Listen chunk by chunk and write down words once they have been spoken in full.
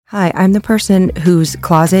Hi, I'm the person whose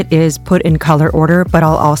closet is put in color order, but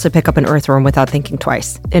I'll also pick up an earthworm without thinking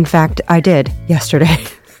twice. In fact, I did yesterday.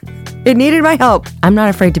 It needed my help. I'm not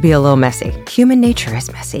afraid to be a little messy. Human nature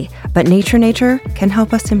is messy, but nature can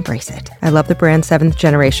help us embrace it. I love the brand 7th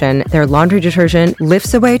Generation. Their laundry detergent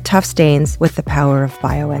lifts away tough stains with the power of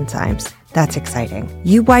bioenzymes. That's exciting.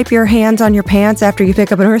 You wipe your hands on your pants after you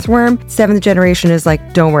pick up an earthworm? 7th Generation is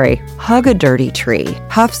like, don't worry, hug a dirty tree,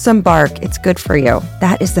 huff some bark, it's good for you.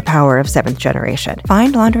 That is the power of 7th Generation.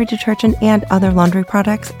 Find laundry detergent and other laundry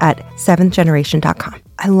products at 7thgeneration.com.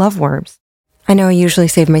 I love worms. I know I usually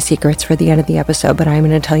save my secrets for the end of the episode, but I'm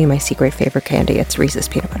going to tell you my secret favorite candy. It's Reese's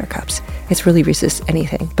Peanut Butter Cups. It's really Reese's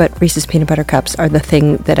anything, but Reese's Peanut Butter Cups are the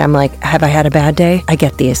thing that I'm like, have I had a bad day? I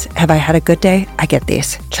get these. Have I had a good day? I get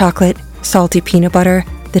these. Chocolate, salty peanut butter,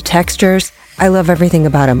 the textures, I love everything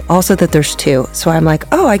about them. Also that there's 2, so I'm like,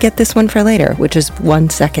 oh, I get this one for later, which is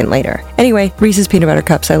 1 second later. Anyway, Reese's Peanut Butter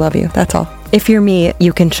Cups, I love you, that's all. If you're me,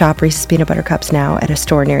 you can shop Reese's Peanut Butter Cups now at a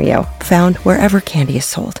store near you, found wherever candy is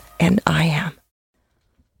sold, and I am.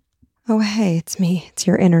 Oh, hey, it's me. It's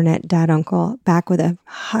your internet dad uncle, back with a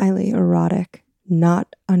highly erotic,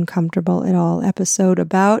 not uncomfortable at all episode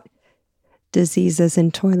about diseases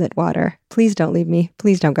in toilet water. Please don't leave me.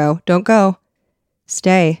 Please don't go. Don't go.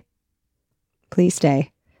 Stay. Please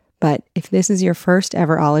stay. But if this is your first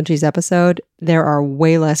ever Ologies episode, there are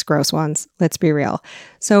way less gross ones. Let's be real.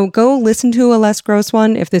 So go listen to a less gross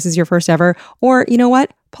one if this is your first ever, or you know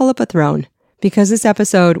what? Pull up a throne. Because this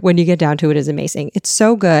episode, when you get down to it, is amazing. It's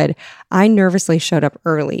so good. I nervously showed up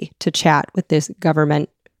early to chat with this government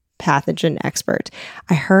pathogen expert.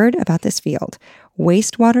 I heard about this field,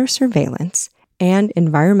 wastewater surveillance and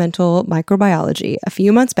environmental microbiology, a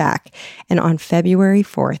few months back. And on February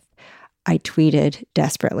 4th, I tweeted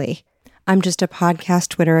desperately. I'm just a podcast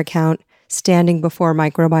Twitter account standing before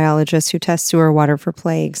microbiologists who test sewer water for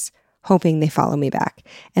plagues, hoping they follow me back.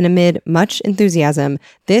 And amid much enthusiasm,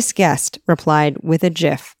 this guest replied with a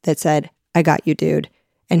GIF that said, I got you, dude.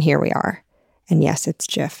 And here we are. And yes, it's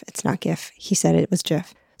GIF. It's not GIF. He said it was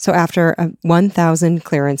GIF. So after 1,000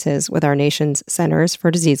 clearances with our nation's Centers for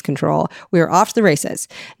Disease Control, we are off to the races.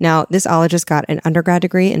 Now, this ologist got an undergrad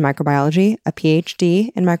degree in microbiology, a PhD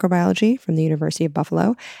in microbiology from the University of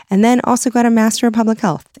Buffalo, and then also got a Master of Public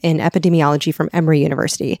Health in epidemiology from Emory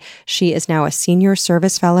University. She is now a senior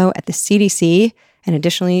service fellow at the CDC. And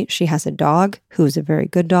additionally, she has a dog who's a very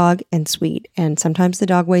good dog and sweet. And sometimes the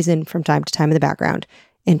dog weighs in from time to time in the background.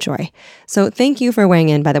 Enjoy. So thank you for weighing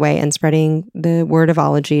in, by the way, and spreading the word of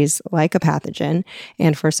Ologies like a pathogen,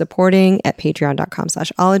 and for supporting at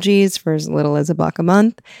patreon.com/ologies for as little as $1 a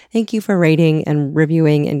month. Thank you for rating and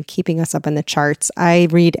reviewing and keeping us up in the charts. I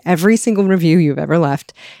read every single review you've ever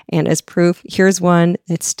left. And as proof, here's one.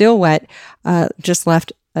 It's still wet. Just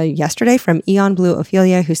left yesterday from Eon Blue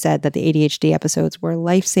Ophelia, who said that the ADHD episodes were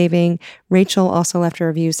life-saving. Rachel also left a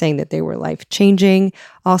review saying that they were life-changing.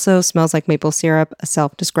 Also, Smells Like Maple Syrup, a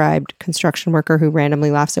self-described construction worker who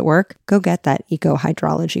randomly laughs at work. Go get that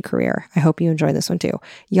eco-hydrology career. I hope you enjoy this one too.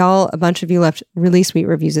 Y'all, a bunch of you left really sweet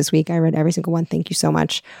reviews this week. I read every single one. Thank you so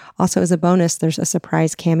much. Also, as a bonus, there's a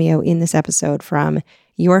surprise cameo in this episode from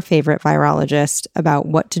your favorite virologist about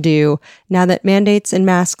what to do now that mandates and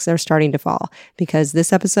masks are starting to fall. Because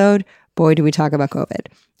this episode, boy, do we talk about COVID.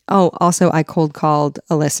 Oh, also, I cold called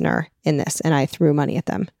a listener in this and I threw money at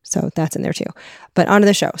them. So that's in there too. But on to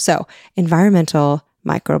the show. So environmental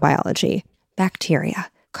microbiology,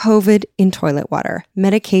 bacteria, COVID in toilet water,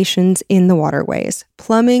 medications in the waterways,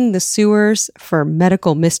 plumbing the sewers for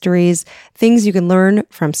medical mysteries, things you can learn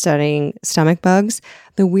from studying stomach bugs,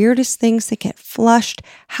 the weirdest things that get flushed.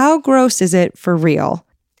 How gross is it for real?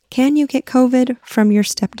 Can you get COVID from your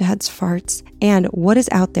stepdad's farts? And what is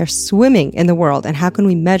out there swimming in the world, and how can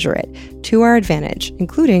we measure it to our advantage,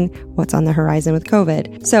 including what's on the horizon with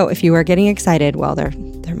COVID? So if you are getting excited, well, there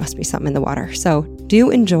must be something in the water. So do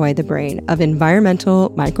enjoy the brain of environmental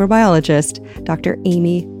microbiologist, Dr.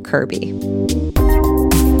 Amy Kirby.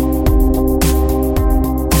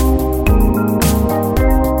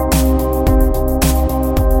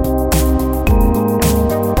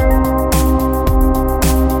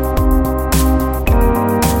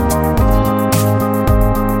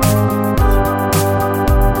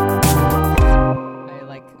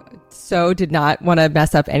 So did not want to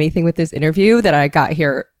mess up anything with this interview that I got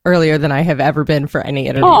here earlier than I have ever been for any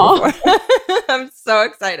interview before. I'm so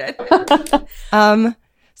excited.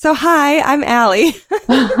 So hi, I'm Allie.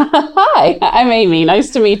 Hi, I'm Amy. Nice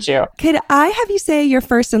to meet you. Could I have you say your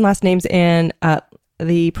first and last names and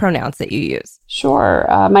the pronouns that you use? Sure.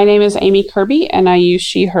 My name is Amy Kirby, and I use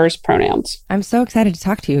she, hers pronouns. I'm so excited to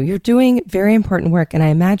talk to you. You're doing very important work, and I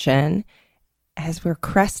imagine as we're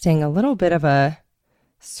cresting a little bit of a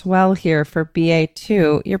swell here for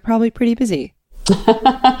BA2, you're probably pretty busy.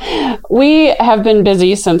 We have been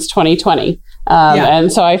busy since 2020.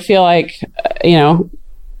 And so I feel like,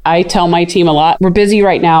 I tell my team a lot, we're busy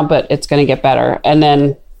right now, but it's going to get better. And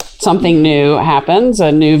then something new happens,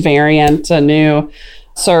 a new variant, a new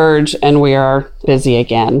surge, and we are busy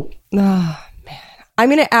again. Oh, man. I'm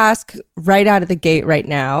going to ask right out of the gate right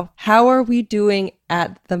now, how are we doing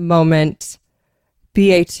at the moment?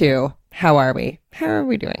 BA2, how are we? How are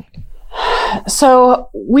we doing? So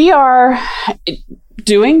we are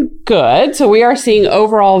doing good. So we are seeing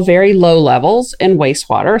overall very low levels in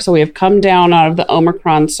wastewater. So we have come down out of the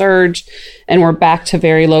Omicron surge and we're back to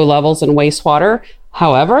very low levels in wastewater.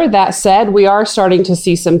 However, that said, we are starting to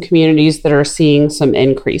see some communities that are seeing some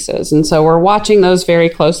increases. And so we're watching those very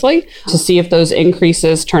closely to see if those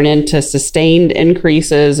increases turn into sustained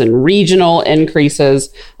increases and regional increases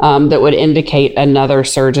that would indicate another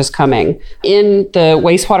surge is coming. In the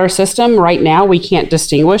wastewater system right now, we can't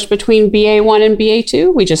distinguish between BA1 and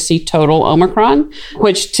BA2. We just see total Omicron,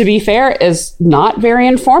 which, to be fair, is not very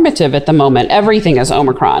informative at the moment. Everything is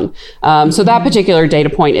Omicron. So that particular data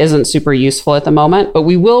point isn't super useful at the moment. But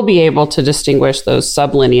we will be able to distinguish those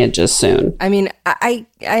sublineages soon. I mean, I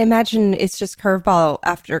imagine it's just curveball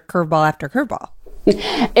after curveball after curveball.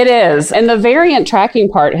 It is. And the variant tracking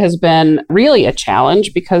part has been really a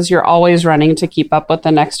challenge because you're always running to keep up with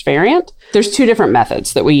the next variant. There's two different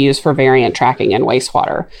methods that we use for variant tracking in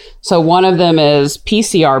wastewater. So one of them is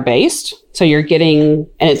PCR based. So you're getting,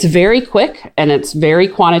 and it's very quick and it's very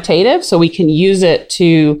quantitative. So we can use it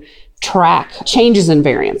to track changes in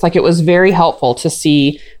variants. Like it was very helpful to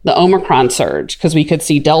see the Omicron surge because we could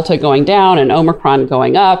see Delta going down and Omicron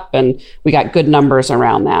going up, and we got good numbers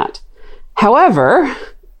around that. However,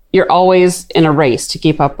 you're always in a race to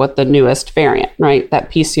keep up with the newest variant, right? That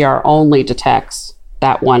PCR only detects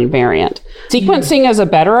that one variant. Sequencing is a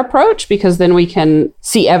better approach because then we can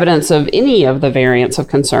see evidence of any of the variants of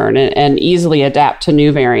concern and easily adapt to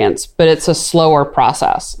new variants, but it's a slower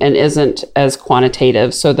process and isn't as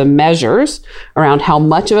quantitative. So the measures around how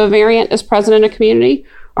much of a variant is present in a community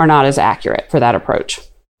are not as accurate for that approach.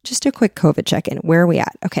 Just a quick COVID check-in. Where are we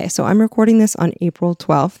at? Okay, so I'm recording this on April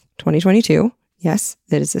 12th, 2022. Yes,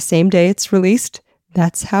 that is the same day it's released.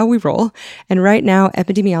 That's how we roll. And right now,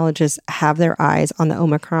 epidemiologists have their eyes on the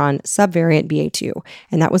Omicron subvariant BA2.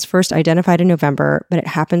 And that was first identified in November, but it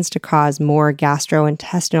happens to cause more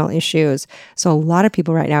gastrointestinal issues. So a lot of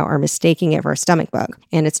people right now are mistaking it for a stomach bug.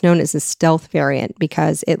 And it's known as the stealth variant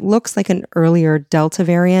because it looks like an earlier Delta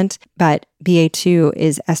variant, but BA2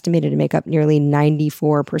 is estimated to make up nearly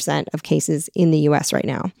 94% of cases in the US right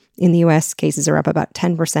now. In the US, cases are up about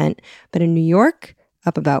 10%, but in New York,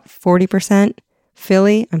 up about 40%.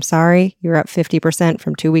 Philly, I'm sorry, you're up 50%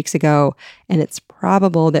 from 2 weeks ago, and it's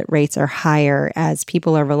probable that rates are higher as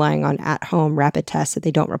people are relying on at-home rapid tests that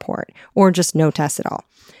they don't report, or just no tests at all.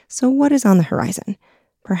 So what is on the horizon?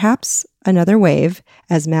 Perhaps another wave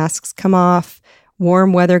as masks come off,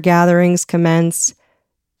 warm weather gatherings commence,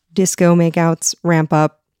 disco makeouts ramp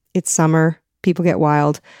up. It's summer, people get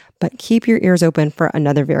wild, but keep your ears open for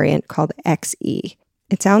another variant called XE.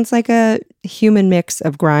 It sounds like a human mix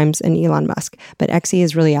of Grimes and Elon Musk, but XE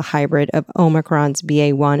is really a hybrid of Omicron's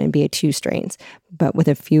BA1 and BA2 strains, but with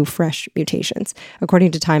a few fresh mutations.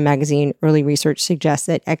 According to Time magazine, early research suggests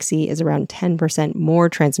that XE is around 10% more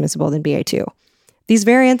transmissible than BA2. These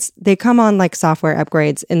variants, they come on like software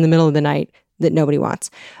upgrades in the middle of the night that nobody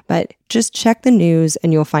wants. But just check the news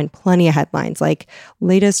and you'll find plenty of headlines like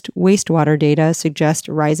latest wastewater data suggest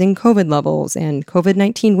rising COVID levels and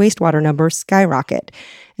COVID-19 wastewater numbers skyrocket.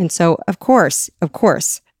 And so, of course,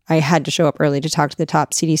 I had to show up early to talk to the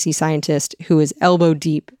top CDC scientist who is elbow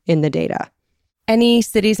deep in the data. Any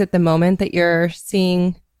cities at the moment that you're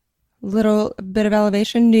seeing a little bit of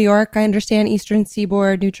elevation? New York, I understand, Eastern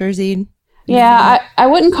Seaboard, New Jersey. Yeah, I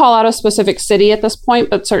wouldn't call out a specific city at this point,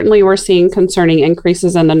 but certainly we're seeing concerning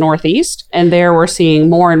increases in the Northeast. And there we're seeing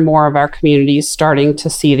more and more of our communities starting to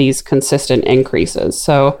see these consistent increases.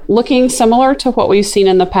 So looking similar to what we've seen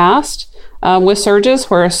in the past with surges,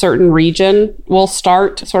 where a certain region will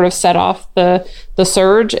sort of set off the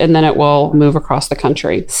surge, and then it will move across the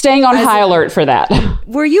country. Staying on high alert for that.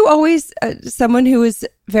 Were you always someone who was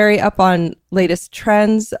very up on latest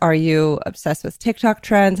trends? Are you obsessed with TikTok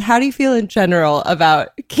trends? How do you feel in general about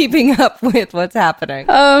keeping up with what's happening?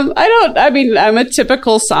 I'm a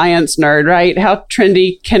typical science nerd, right? How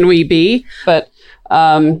trendy can we be? But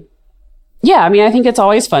I think it's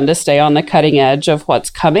always fun to stay on the cutting edge of what's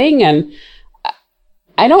coming. And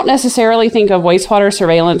I don't necessarily think of wastewater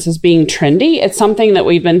surveillance as being trendy. It's something that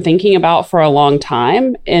we've been thinking about for a long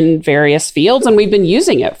time in various fields, and we've been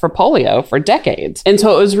using it for polio for decades. And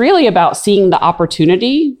so it was really about seeing the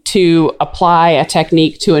opportunity to apply a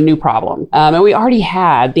technique to a new problem. And we already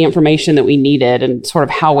had the information that we needed and sort of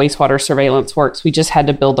how wastewater surveillance works. We just had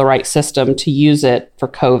to build the right system to use it for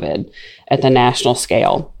COVID at the national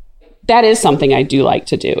scale. That is something I do like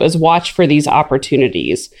to do, is watch for these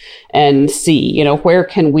opportunities and see, where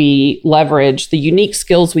can we leverage the unique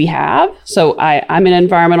skills we have. So I'm an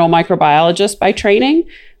environmental microbiologist by training.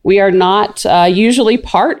 We are not usually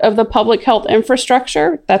part of the public health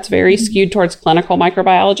infrastructure. That's very skewed towards clinical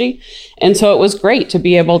microbiology. And so it was great to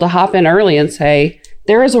be able to hop in early and say,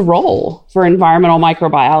 there is a role for environmental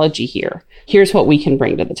microbiology here. Here's what we can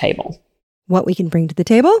bring to the table. What we can bring to the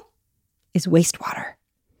table is wastewater.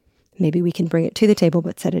 Maybe we can bring it to the table,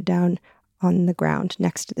 but set it down on the ground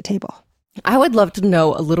next to the table. I would love to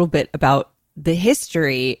know a little bit about the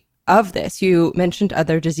history of this. You mentioned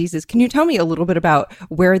other diseases. Can you tell me a little bit about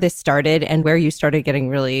where this started and where you started getting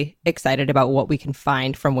really excited about what we can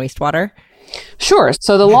find from wastewater? Sure.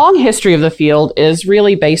 So the long history of the field is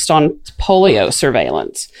really based on polio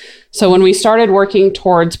surveillance. So when we started working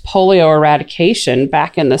towards polio eradication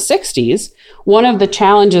back in the 60s, one of the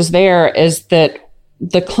challenges there is that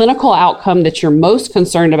the clinical outcome that you're most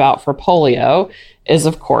concerned about for polio is,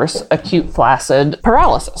 of course, acute flaccid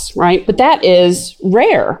paralysis, right? But that is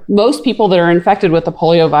rare. Most people that are infected with the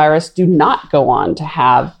polio virus do not go on to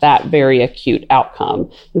have that very acute outcome.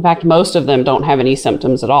 In fact, most of them don't have any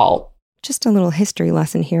symptoms at all. Just a little history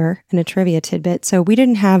lesson here and a trivia tidbit. So we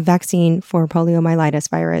didn't have vaccine for poliomyelitis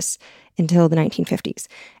virus until the 1950s.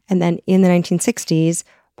 And then in the 1960s,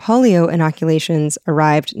 polio inoculations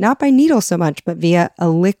arrived not by needle so much, but via a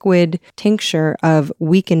liquid tincture of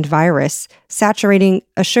weakened virus saturating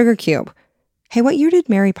a sugar cube. Hey, what year did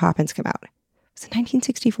Mary Poppins come out? Was it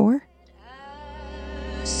 1964?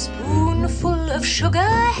 A spoonful of sugar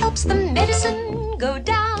helps the medicine go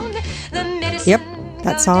down. Yep,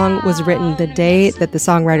 that song was written the day that the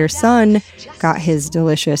songwriter's son got his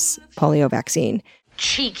delicious polio vaccine.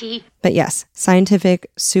 Cheeky. But yes, scientific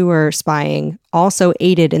sewer spying also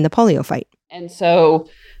aided in the polio fight. And so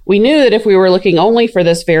we knew that if we were looking only for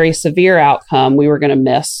this very severe outcome, we were going to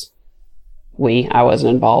miss. I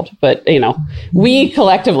wasn't involved, but we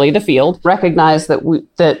collectively, the field, recognized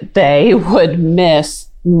that they would miss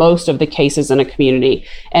most of the cases in a community.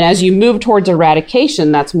 And as you move towards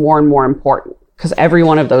eradication, that's more and more important, because every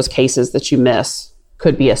one of those cases that you miss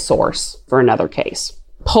could be a source for another case.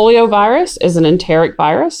 Poliovirus is an enteric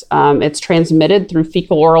virus. It's transmitted through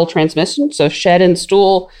fecal-oral transmission. So shed and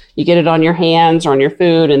stool, you get it on your hands or on your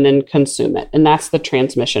food and then consume it. And that's the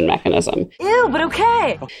transmission mechanism. Ew, but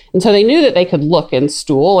okay. And so they knew that they could look in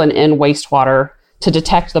stool and in wastewater to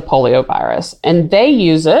detect the poliovirus. And they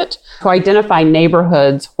use it to identify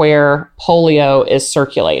neighborhoods where polio is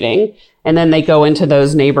circulating. And then they go into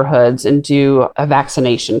those neighborhoods and do a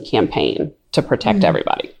vaccination campaign to protect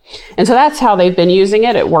everybody. And so that's how they've been using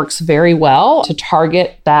it. It works very well to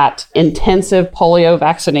target that intensive polio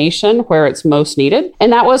vaccination where it's most needed.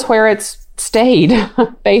 And that was where it's stayed,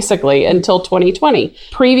 basically, until 2020.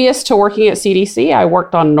 Previous to working at CDC, I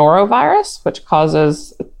worked on norovirus, which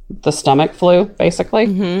causes the stomach flu, basically.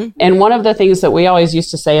 Mm-hmm. And one of the things that we always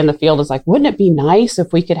used to say in the field is like, wouldn't it be nice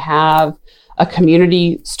if we could have a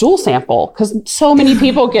community stool sample? Because so many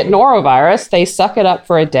people get norovirus, they suck it up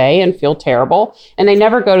for a day and feel terrible, and they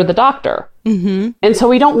never go to the doctor. Mm-hmm. And so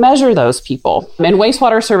we don't measure those people. And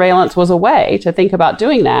wastewater surveillance was a way to think about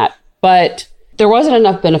doing that, but there wasn't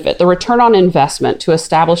enough benefit. The return on investment to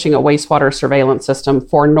establishing a wastewater surveillance system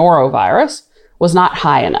for norovirus was not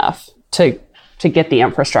high enough to get the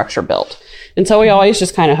infrastructure built. And so we always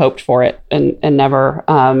just kind of hoped for it and never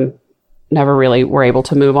really were able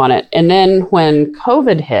to move on it. And then when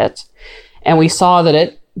COVID hit and we saw that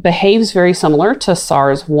it behaves very similar to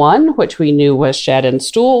SARS-1, which we knew was shed and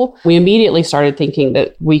stool, we immediately started thinking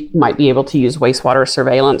that we might be able to use wastewater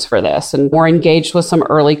surveillance for this. And we're engaged with some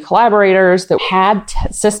early collaborators that had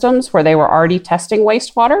systems where they were already testing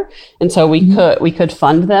wastewater. And so we could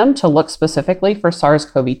fund them to look specifically for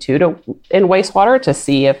SARS-CoV-2 in wastewater to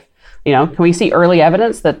see if, can we see early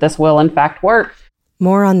evidence that this will in fact work?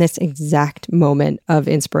 More on this exact moment of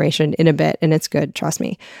inspiration in a bit, and it's good, trust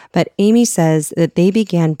me. But Amy says that they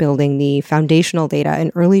began building the foundational data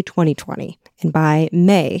in early 2020. And by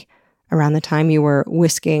May, around the time you were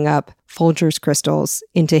whisking up Folgers crystals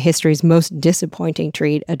into history's most disappointing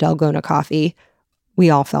treat, a Dalgona coffee, we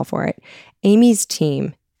all fell for it. Amy's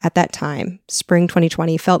team at that time, spring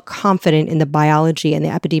 2020, felt confident in the biology and the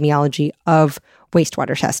epidemiology of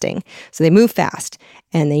wastewater testing. So they moved fast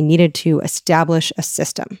and they needed to establish a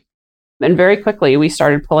system. And very quickly, we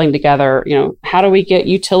started pulling together, how do we get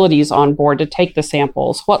utilities on board to take the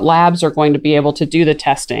samples? What labs are going to be able to do the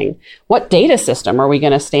testing? What data system are we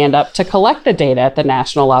going to stand up to collect the data at the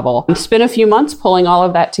national level? It's been a few months pulling all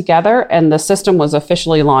of that together, and the system was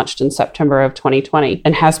officially launched in September of 2020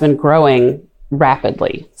 and has been growing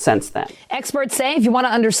rapidly since then. Experts say if you want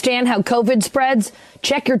to understand how COVID spreads,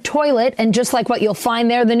 check your toilet. And just like what you'll find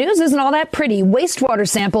there, the news isn't all that pretty. Wastewater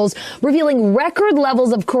samples revealing record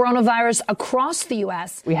levels of coronavirus across the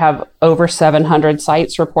U.S. We have over 700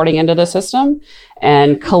 sites reporting into the system,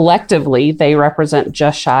 and collectively they represent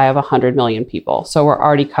just shy of 100 million people. So we're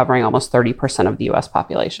already covering almost 30% of the U.S.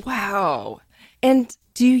 population. Wow. And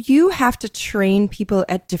do you have to train people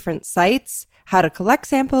at different sites how to collect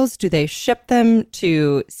samples? Do they ship them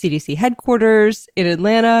to CDC headquarters in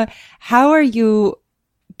Atlanta? How are you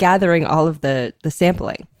gathering all of the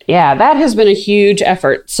sampling? Yeah, that has been a huge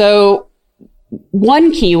effort. So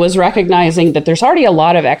one key was recognizing that there's already a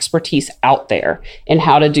lot of expertise out there in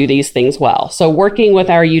how to do these things well. So working with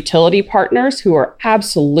our utility partners who are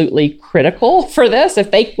absolutely critical for this,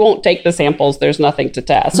 if they won't take the samples, there's nothing to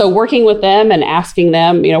test. So working with them and asking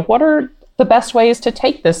them, what are the best ways to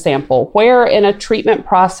take this sample? Where in a treatment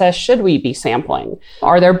process should we be sampling?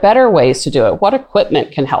 Are there better ways to do it? What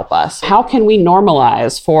equipment can help us? How can we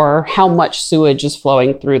normalize for how much sewage is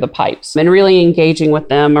flowing through the pipes? And really engaging with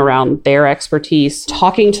them around their expertise,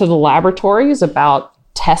 talking to the laboratories about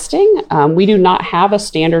testing. We do not have a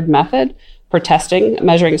standard method for testing,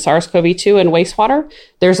 measuring SARS-CoV-2 in wastewater.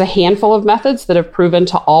 There's a handful of methods that have proven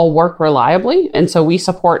to all work reliably, and so we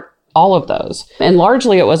support all of those. And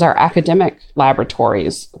largely it was our academic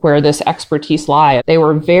laboratories where this expertise lie. They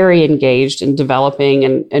were very engaged in developing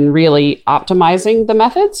and really optimizing the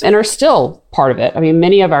methods and are still part of it. I mean,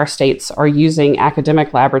 many of our states are using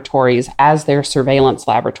academic laboratories as their surveillance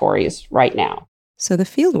laboratories right now. So the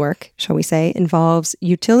fieldwork, shall we say, involves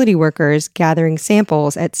utility workers gathering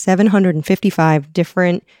samples at 755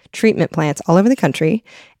 different treatment plants all over the country,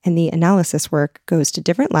 and the analysis work goes to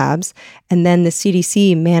different labs, and then the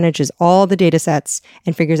CDC manages all the data sets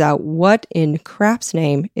and figures out what in crap's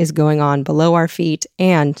name is going on below our feet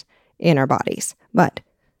and in our bodies. But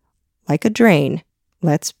like a drain,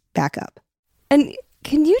 let's back up. And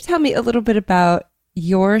can you tell me a little bit about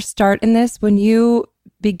your start in this? When you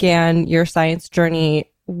began your science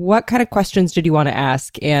journey, what kind of questions did you want to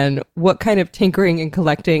ask, and what kind of tinkering and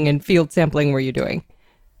collecting and field sampling were you doing?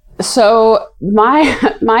 So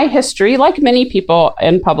my history, like many people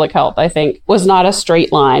in public health, I think, was not a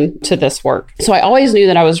straight line to this work. So I always knew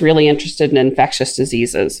that I was really interested in infectious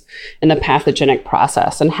diseases and the pathogenic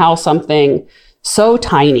process and how something so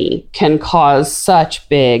tiny can cause such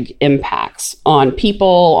big impacts on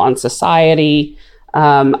people, on society.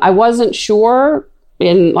 I wasn't sure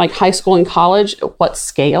in like high school and college what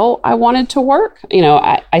scale I wanted to work.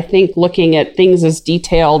 I think looking at things as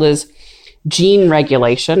detailed as gene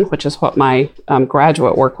regulation, which is what my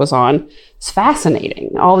graduate work was on, is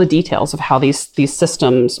fascinating. All the details of how these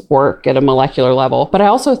systems work at a molecular level. But I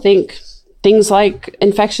also think things like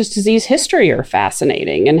infectious disease history are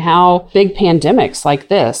fascinating, and how big pandemics like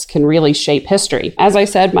this can really shape history. As I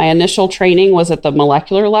said, my initial training was at the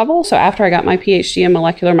molecular level. So after I got my PhD in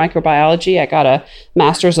molecular microbiology, I got a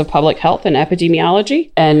master's of public health and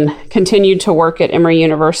epidemiology and continued to work at Emory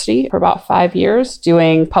University for about 5 years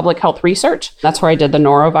doing public health research. That's where I did the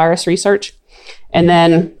norovirus research. And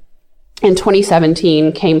then in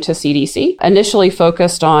 2017, came to CDC, initially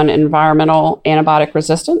focused on environmental antibiotic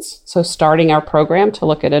resistance. So starting our program to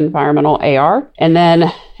look at environmental AR. And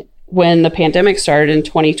then when the pandemic started in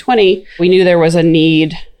 2020, we knew there was a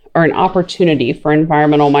need or an opportunity for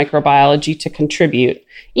environmental microbiology to contribute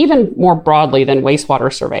even more broadly than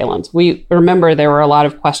wastewater surveillance. We remember there were a lot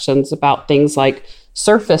of questions about things like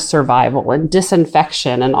surface survival and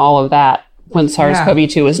disinfection and all of that when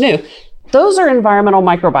SARS-CoV-2 was new. Those are environmental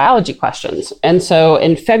microbiology questions. And so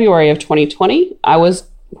in February of 2020, I was,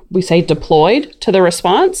 we say, deployed to the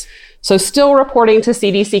response. So still reporting to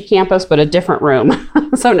CDC campus, but a different room.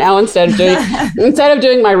 So now instead of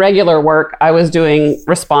doing my regular work, I was doing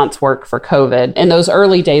response work for COVID. And those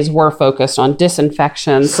early days were focused on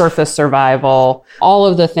disinfection, surface survival, all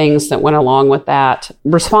of the things that went along with that.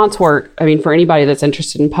 Response work, I mean, for anybody that's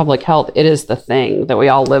interested in public health, it is the thing that we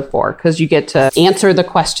all live for, because you get to answer the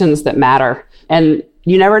questions that matter. And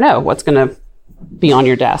you never know what's going to be on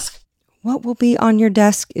your desk. What will be on your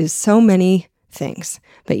desk is so many things.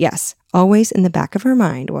 But yes, always in the back of her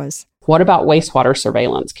mind was, What about wastewater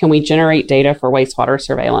surveillance? Can we generate data for wastewater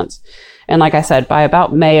surveillance? And like I said, by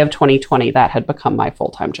about May of 2020, that had become my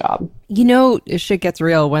full-time job. You know, shit gets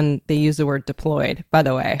real when they use the word deployed, by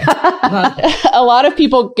the way. A lot of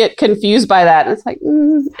people get confused by that. And it's like,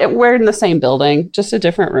 we're in the same building, just a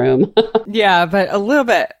different room. Yeah, but a little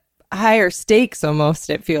bit higher stakes almost,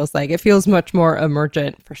 it feels like. It feels much more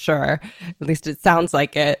emergent for sure. At least it sounds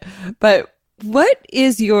like it. But what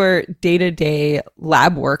is your day-to-day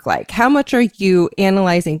lab work like? How much are you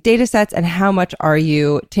analyzing data sets and how much are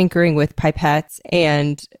you tinkering with pipettes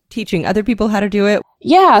and teaching other people how to do it?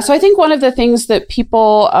 Yeah, so I think one of the things that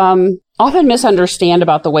people often misunderstand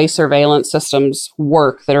about the way surveillance systems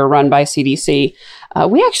work that are run by CDC,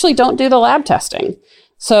 we actually don't do the lab testing.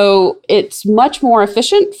 So it's much more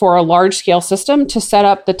efficient for a large-scale system to set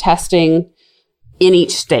up the testing in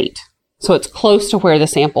each state. So it's close to where the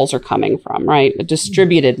samples are coming from, right? A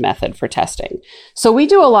distributed method for testing. So we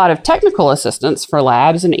do a lot of technical assistance for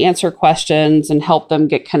labs and answer questions and help them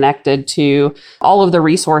get connected to all of the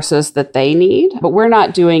resources that they need. But we're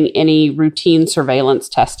not doing any routine surveillance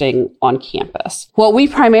testing on campus. What we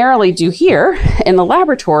primarily do here in the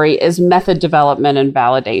laboratory is method development and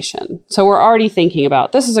validation. So we're already thinking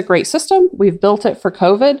about, this is a great system. We've built it for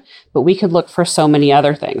COVID, but we could look for so many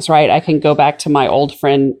other things, right? I can go back to my old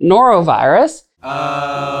friend norovirus.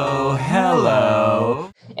 Oh,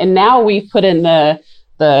 hello. And now we've put in the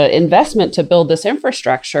investment to build this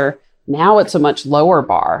infrastructure. Now it's a much lower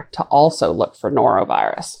bar to also look for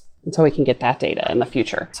norovirus. And so we can get that data in the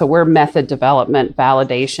future. So we're method development,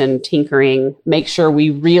 validation, tinkering, make sure we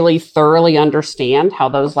really thoroughly understand how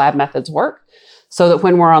those lab methods work so that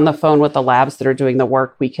when we're on the phone with the labs that are doing the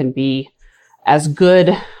work, we can be as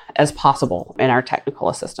good as possible in our technical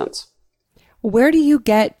assistance. Where do you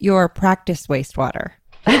get your practice wastewater?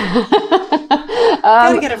 We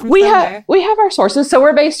have our sources. So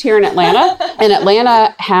we're based here in Atlanta, and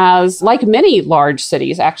Atlanta has, like many large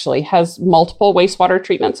cities, actually has multiple wastewater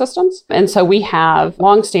treatment systems. And so we have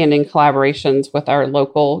longstanding collaborations with our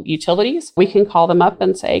local utilities. We can call them up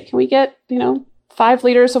and say, can we get, 5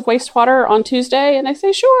 liters of wastewater on Tuesday? And they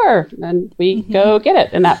say, sure. And we go get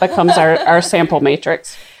it. And that becomes our sample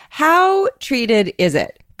matrix. How treated is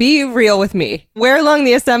it? Be real with me. Where along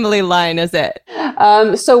the assembly line is it?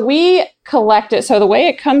 So we collect it. So the way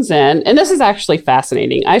it comes in, and this is actually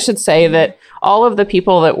fascinating. I should say that all of the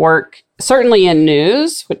people that work, certainly in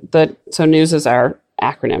news, so news is our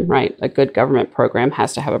acronym, right? A good government program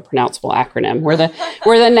has to have a pronounceable acronym. We're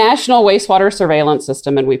the National Wastewater Surveillance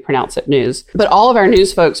System, and we pronounce it news. But all of our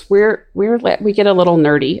news folks, we get a little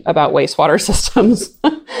nerdy about wastewater systems.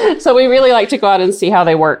 So we really like to go out and see how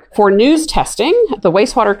they work. For news testing, the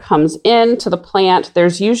wastewater comes into the plant.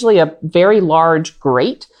 There's usually a very large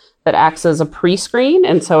grate that acts as a pre-screen.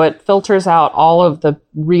 And so it filters out all of the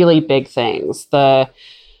really big things. They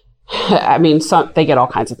get all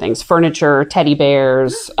kinds of things: furniture, teddy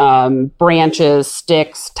bears, branches,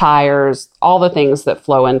 sticks, tires, all the things that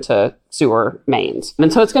flow into sewer mains.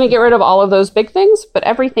 And so it's going to get rid of all of those big things, but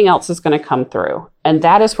everything else is going to come through. And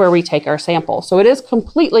that is where we take our sample. So it is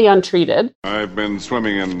completely untreated. I've been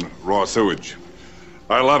swimming in raw sewage.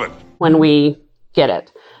 I love it. When we get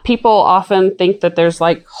it. People often think that there's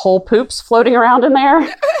like whole poops floating around in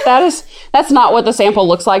there. That's not what the sample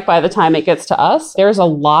looks like by the time it gets to us. There's a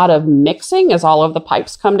lot of mixing as all of the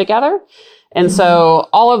pipes come together. And so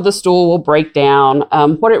all of the stool will break down.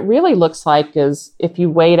 What it really looks like is if you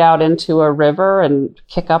wade out into a river and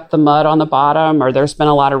kick up the mud on the bottom, or there's been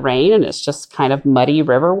a lot of rain and it's just kind of muddy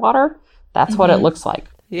river water, that's what it looks like.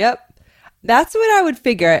 Yep. That's what I would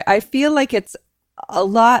figure. I feel like it's a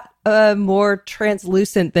lot more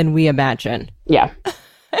translucent than we imagine. Yeah.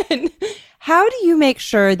 And how do you make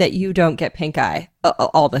sure that you don't get pink eye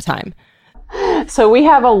all the time? So we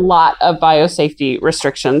have a lot of biosafety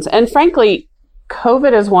restrictions. And frankly,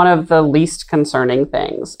 COVID is one of the least concerning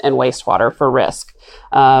things in wastewater for risk.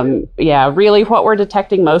 Really what we're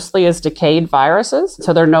detecting mostly is decayed viruses.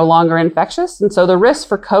 So they're no longer infectious. And so the risk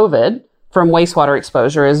for COVID from wastewater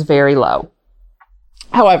exposure is very low.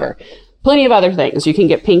 However, plenty of other things. You can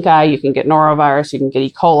get pink eye, you can get norovirus, you can get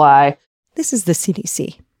E. coli. This is the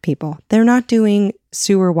CDC, people. They're not doing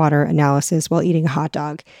sewer water analysis while eating a hot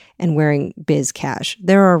dog and wearing biz cash.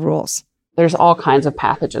 There are rules. There's all kinds of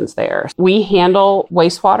pathogens there. We handle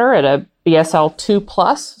wastewater at a BSL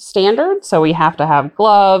 2+ standard. So we have to have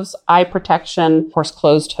gloves, eye protection, of course,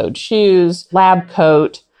 closed-toed shoes, lab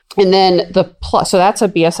coat. And then the plus, so that's a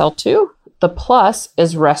BSL 2. The plus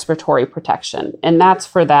is respiratory protection. And that's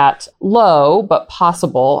for that low but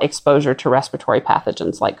possible exposure to respiratory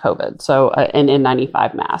pathogens like COVID. So an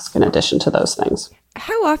N95 mask in addition to those things.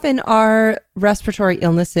 How often are respiratory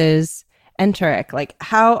illnesses enteric? Like,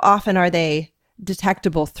 how often are they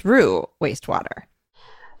detectable through wastewater?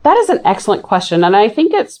 That is an excellent question. And I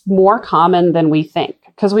think it's more common than we think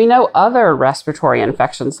because we know other respiratory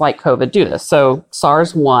infections like COVID do this. So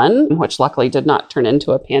SARS-1, which luckily did not turn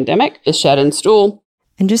into a pandemic, is shed in stool.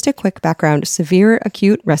 And just a quick background, severe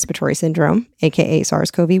acute respiratory syndrome, aka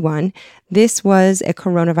SARS-CoV-1, this was a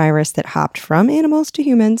coronavirus that hopped from animals to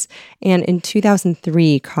humans and in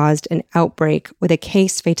 2003 caused an outbreak with a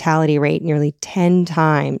case fatality rate nearly 10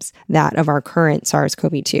 times that of our current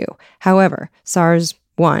SARS-CoV-2. However,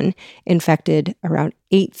 SARS-1 infected around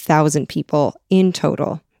 8,000 people in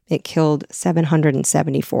total. It killed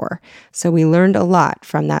 774. So we learned a lot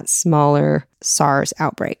from that smaller SARS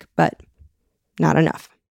outbreak, but not enough.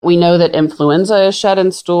 We know that influenza is shed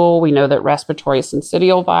in stool. We know that respiratory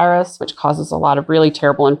syncytial virus, which causes a lot of really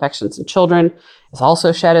terrible infections in children, is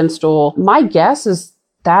also shed in stool. My guess is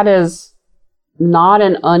that is not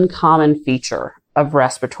an uncommon feature of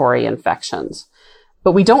respiratory infections.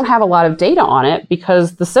 But we don't have a lot of data on it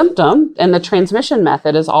because the symptom and the transmission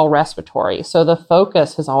method is all respiratory. So the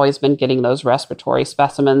focus has always been getting those respiratory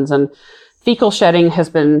specimens, and fecal shedding has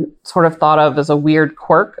been sort of thought of as a weird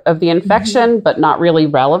quirk of the infection, but not really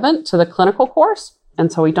relevant to the clinical course.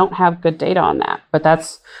 And so we don't have good data on that. But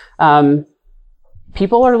that's,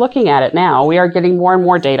 people are looking at it now. We are getting more and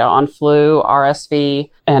more data on flu, RSV,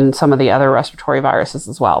 and some of the other respiratory viruses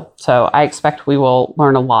as well. So I expect we will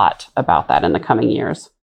learn a lot about that in the coming years.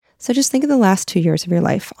 So just think of the last 2 years of your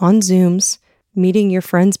life on Zooms, meeting your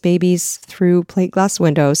friends' babies through plate glass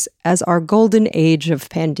windows as our golden age of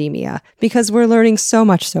pandemia, because we're learning so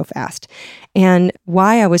much so fast. And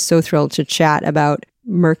why I was so thrilled to chat about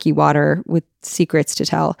murky water with secrets to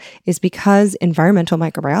tell is because environmental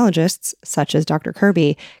microbiologists, such as Dr.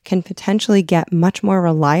 Kirby, can potentially get much more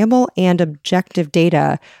reliable and objective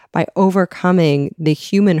data by overcoming the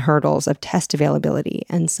human hurdles of test availability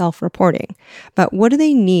and self-reporting. But what do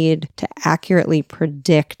they need to accurately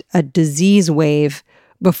predict a disease wave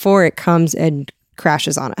before it comes and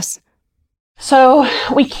crashes on us? So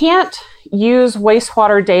we can't use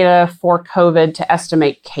wastewater data for COVID to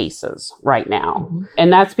estimate cases right now.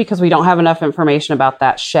 And that's because we don't have enough information about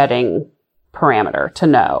that shedding parameter to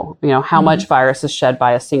know, how much virus is shed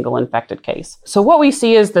by a single infected case. So what we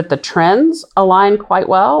see is that the trends align quite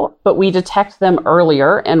well, but we detect them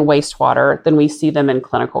earlier in wastewater than we see them in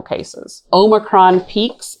clinical cases. Omicron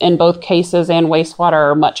peaks in both cases and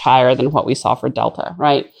wastewater are much higher than what we saw for Delta,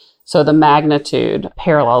 right? So the magnitude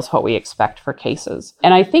parallels what we expect for cases.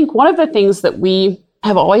 And I think one of the things that we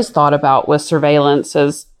have always thought about with surveillance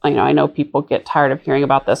is, I know people get tired of hearing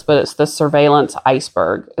about this, but it's the surveillance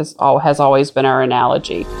iceberg has always been our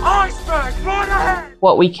analogy. Iceberg, right ahead!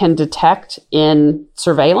 What we can detect in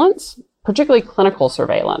surveillance, particularly clinical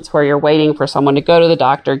surveillance, where you're waiting for someone to go to the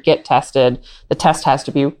doctor, get tested, the test has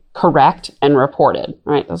to be correct and reported,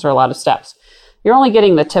 right? Those are a lot of steps. You're only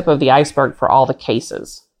getting the tip of the iceberg for all the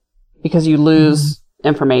cases, because you lose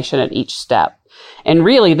information at each step. And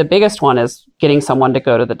really, the biggest one is getting someone to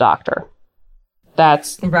go to the doctor.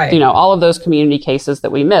 That's, right. All of those community cases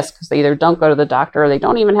that we miss because they either don't go to the doctor or they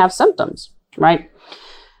don't even have symptoms, right?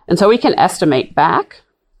 And so we can estimate back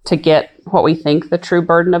to get what we think the true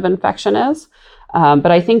burden of infection is.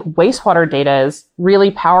 But I think wastewater data is really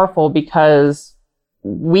powerful because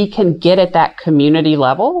we can get at that community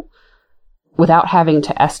level without having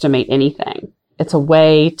to estimate anything. It's a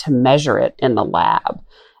way to measure it in the lab.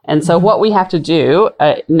 And so what we have to do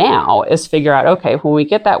now is figure out, okay, when we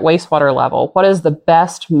get that wastewater level, what is the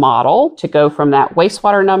best model to go from that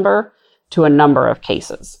wastewater number to a number of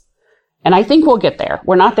cases? And I think we'll get there.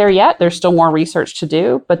 We're not there yet. There's still more research to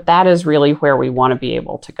do, but that is really where we want to be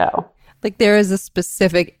able to go. Like there is a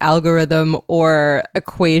specific algorithm or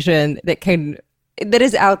equation that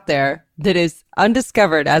is out there that is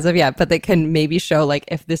undiscovered as of yet, but that can maybe show like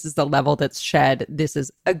if this is the level that's shed, this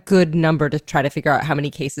is a good number to try to figure out how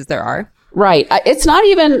many cases there are. Right. It's not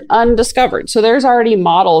even undiscovered. So there's already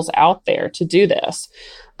models out there to do this.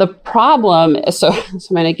 The problem is, so I'm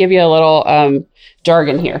going to give you a little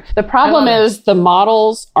jargon here. The problem is the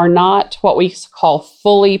models are not what we call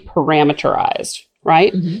fully parameterized,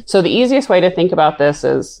 right? Mm-hmm. So the easiest way to think about this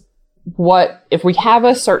is if we have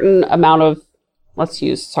a certain amount of, let's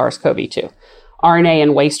use SARS-CoV-2, RNA in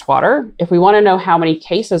wastewater. If we want to know how many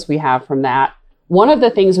cases we have from that, one of the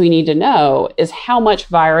things we need to know is how much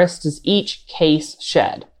virus does each case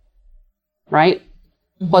shed, right?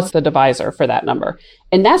 Mm-hmm. What's the divisor for that number?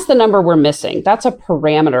 And that's the number we're missing. That's a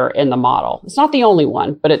parameter in the model. It's not the only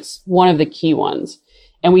one, but it's one of the key ones.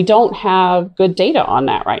 And we don't have good data on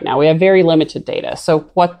that right now. We have very limited data. So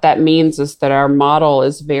what that means is that our model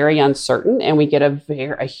is very uncertain, and we get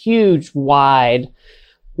a huge wide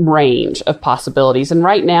range of possibilities. And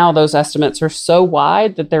right now, those estimates are so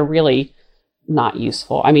wide that they're really not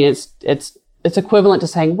useful. I mean, it's equivalent to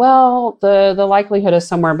saying, well, the likelihood is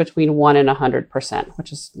somewhere between 1 and 100%,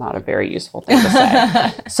 which is not a very useful thing to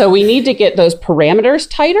say. So we need to get those parameters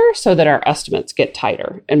tighter so that our estimates get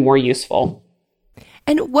tighter and more useful.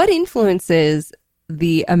 And what influences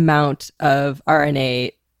the amount of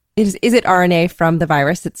RNA? Is it RNA from the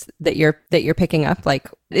virus that you're picking up? Like,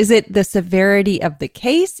 is it the severity of the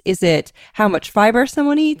case? Is it how much fiber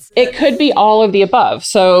someone eats? It could be all of the above.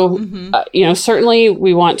 So, certainly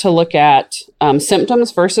we want to look at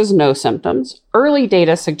symptoms versus no symptoms. Early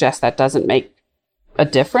data suggests that doesn't make a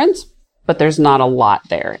difference, but there's not a lot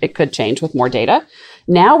there. It could change with more data.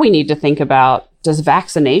 Now we need to think about, does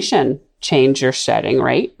vaccination change your shedding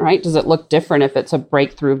rate, right? Does it look different if it's a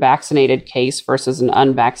breakthrough vaccinated case versus an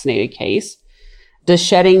unvaccinated case? Does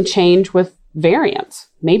shedding change with variants?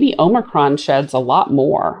 Maybe Omicron sheds a lot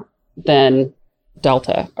more than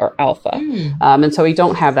Delta or Alpha. And so we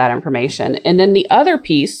don't have that information. And then the other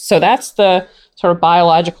piece, so that's the sort of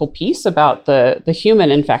biological piece about the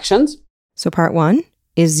human infections. So part 1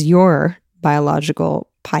 is your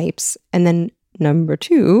biological pipes, and then number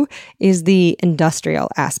 2 is the industrial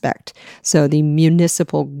aspect. So the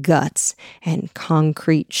municipal guts and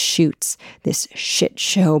concrete chutes, this shit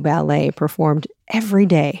show ballet performed every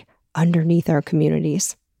day underneath our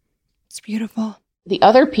communities. It's beautiful. The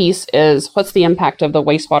other piece is, what's the impact of the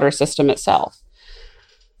wastewater system itself?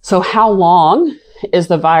 So how long is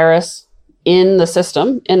the virus in the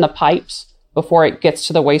system, in the pipes, before it gets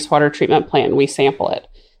to the wastewater treatment plant and we sample it?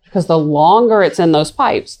 Because the longer it's in those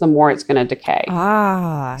pipes, the more it's going to decay.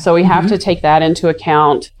 So we have to take that into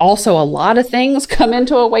account. Also, a lot of things come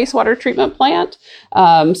into a wastewater treatment plant.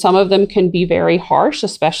 Some of them can be very harsh,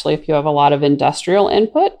 especially if you have a lot of industrial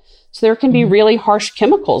input. So there can be really harsh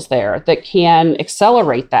chemicals there that can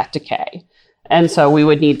accelerate that decay. And so we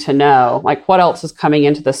would need to know, like, what else is coming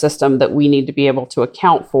into the system that we need to be able to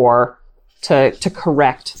account for to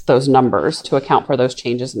correct those numbers, to account for those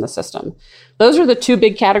changes in the system. Those are the 2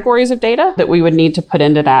 big categories of data that we would need to put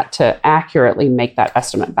into that to accurately make that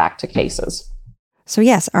estimate back to cases. So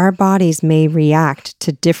yes, our bodies may react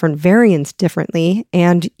to different variants differently,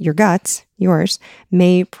 and your guts, yours,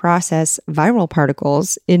 may process viral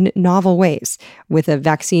particles in novel ways with a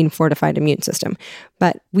vaccine-fortified immune system.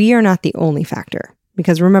 But we are not the only factor.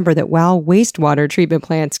 Because remember that while wastewater treatment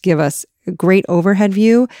plants give us a great overhead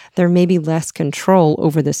view, there may be less control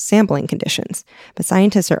over the sampling conditions. But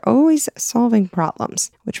scientists are always solving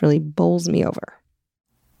problems, which really bowls me over.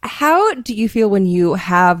 How do you feel when you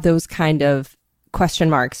have those kind of question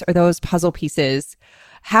marks or those puzzle pieces?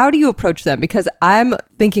 How do you approach them? Because I'm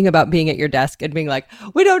thinking about being at your desk and being like,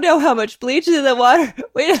 we don't know how much bleach is in the water.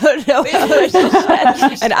 We don't know how much.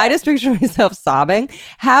 And I just picture myself sobbing.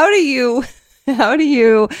 How do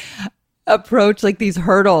you approach like these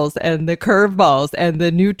hurdles and the curveballs and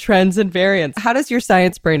the new trends and variants? How does your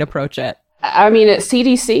science brain approach it? I mean, at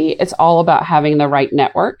CDC, it's all about having the right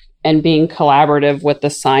network and being collaborative with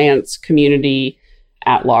the science community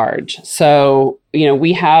at large. So,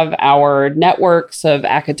 we have our networks of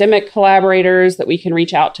academic collaborators that we can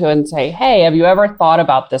reach out to and say, hey, have you ever thought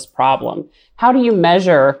about this problem? How do you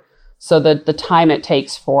measure so that the time it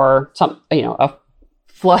takes for a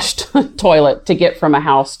flushed toilet to get from a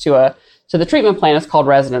house to the treatment plant is called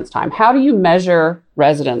residence time. How do you measure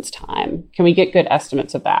residence time? Can we get good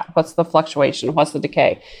estimates of that? What's the fluctuation? What's the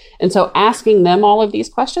decay? And so asking them all of these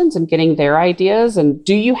questions and getting their ideas. And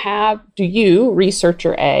do you,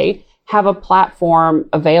 researcher A, have a platform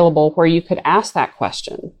available where you could ask that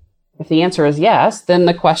question? If the answer is yes, then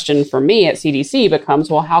the question for me at CDC becomes,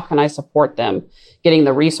 well, how can I support them getting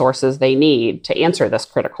the resources they need to answer this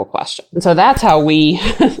critical question? And so that's how we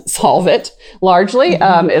solve it largely,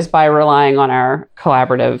 is by relying on our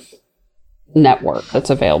collaborative network that's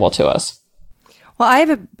available to us. Well, I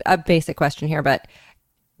have a basic question here, but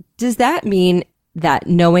does that mean that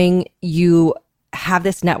knowing you have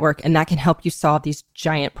this network and that can help you solve these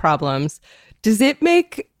giant problems, does it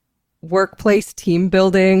make workplace team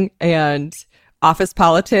building and office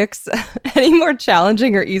politics any more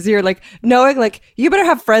challenging or easier? Like knowing like you better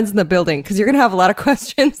have friends in the building because you're going to have a lot of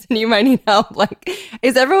questions and you might need help. Like,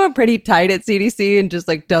 is everyone pretty tight at CDC and just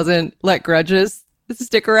like doesn't let grudges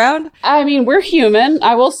stick around? I mean, we're human.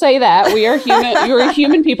 I will say that we are human. You're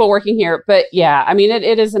human people working here. But yeah, I mean,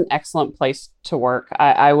 it is an excellent place to work.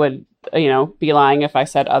 I would be lying if I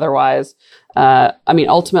said otherwise.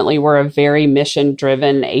 Ultimately, we're a very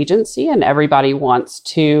mission-driven agency, and everybody wants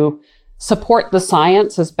to support the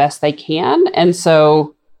science as best they can. And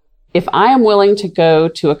so if I am willing to go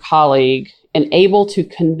to a colleague and able to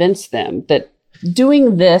convince them that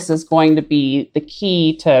doing this is going to be the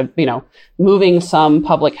key to, moving some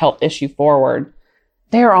public health issue forward,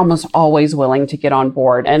 they're almost always willing to get on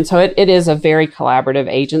board. And so it is a very collaborative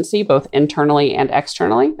agency, both internally and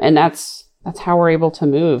externally. And that's how we're able to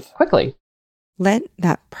move quickly. Let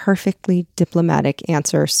that perfectly diplomatic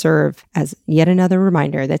answer serve as yet another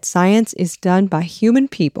reminder that science is done by human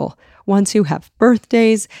people, ones who have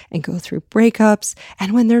birthdays and go through breakups.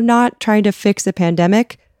 And when they're not trying to fix a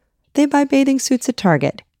pandemic, they buy bathing suits at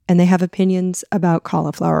Target, and they have opinions about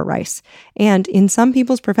cauliflower rice. And in some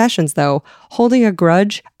people's professions, though, holding a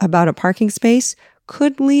grudge about a parking space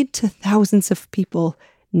could lead to thousands of people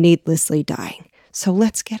needlessly dying. So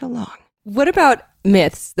let's get along. What about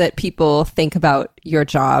myths that people think about your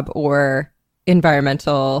job or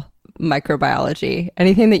environmental microbiology?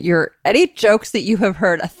 Any jokes that you have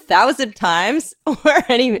heard 1,000 times, or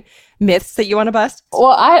any myths that you want to bust?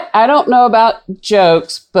 Well, I don't know about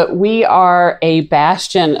jokes, but we are a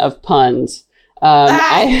bastion of puns.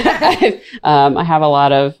 I have a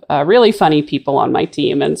lot of really funny people on my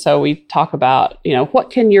team. And so we talk about, what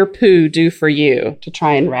can your poo do for you, to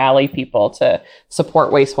try and rally people to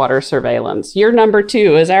support wastewater surveillance. Your number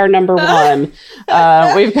 2 is our number 1.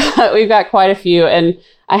 We've got quite a few. And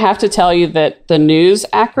I have to tell you that the news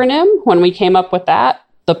acronym, when we came up with that,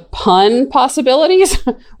 the pun possibilities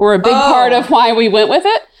were a big part of why we went with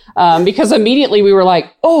it. Because immediately we were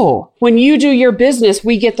like, oh, when you do your business,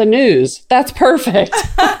 we get the news. That's perfect.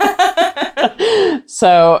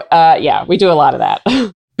 So, we do a lot of that.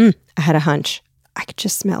 I had a hunch. I could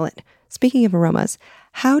just smell it. Speaking of aromas,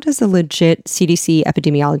 how does a legit CDC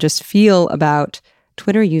epidemiologist feel about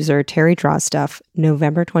Twitter user Terry Drawstuff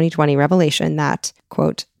November 2020 revelation that,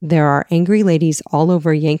 quote, there are angry ladies all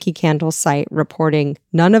over Yankee Candle's site reporting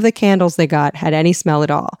none of the candles they got had any smell at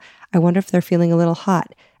all. I wonder if they're feeling a little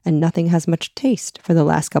hot. And nothing has much taste for the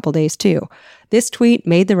last couple days, too. This tweet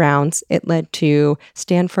made the rounds. It led to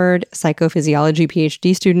Stanford psychophysiology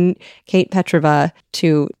PhD student Kate Petrova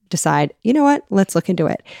to decide, you know what, let's look into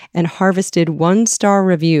it, and harvested 1-star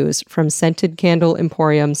reviews from scented candle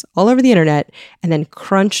emporiums all over the internet, and then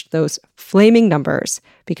crunched those flaming numbers,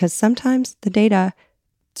 because sometimes the data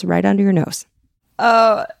is right under your nose.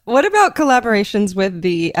 What about collaborations with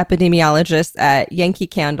the epidemiologists at Yankee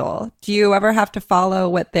Candle? Do you ever have to follow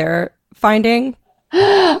what they're finding?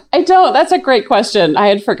 I don't. That's a great question. I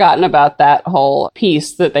had forgotten about that whole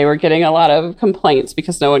piece, that they were getting a lot of complaints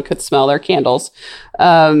because no one could smell their candles.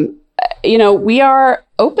 We are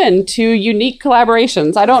open to unique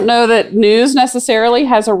collaborations. I don't know that news necessarily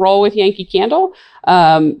has a role with Yankee Candle,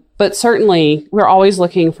 but certainly we're always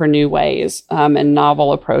looking for new ways and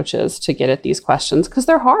novel approaches to get at these questions, because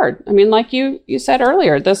they're hard. I mean, like you said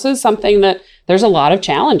earlier, this is something that there's a lot of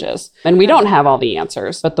challenges, and we don't have all the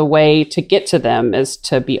answers, but the way to get to them is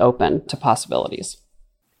to be open to possibilities.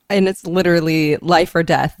 And it's literally life or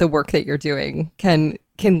death. The work that you're doing can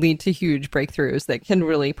lead to huge breakthroughs that can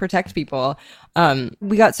really protect people.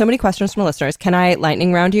 We got so many questions from listeners. Can I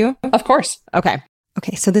lightning round you? Of course.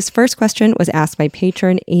 Okay, so this first question was asked by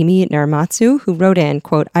patron Amy Naramatsu, who wrote in,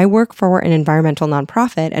 quote, I work for an environmental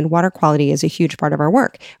nonprofit, and water quality is a huge part of our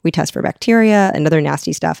work. We test for bacteria and other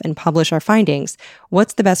nasty stuff and publish our findings.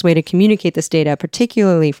 What's the best way to communicate this data,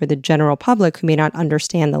 particularly for the general public who may not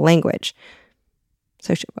understand the language?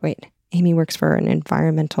 So, wait, Amy works for an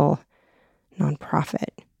environmental nonprofit.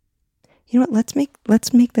 You know what?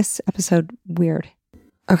 Let's make this episode weird.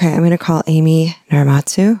 Okay, I'm going to call Amy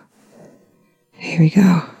Naramatsu. Here we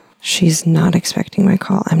go. She's not expecting my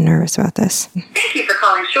call. I'm nervous about this. Thank you for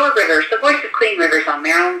calling Shore Rivers, the voice of clean rivers on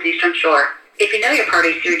Maryland's Eastern Shore. If you know your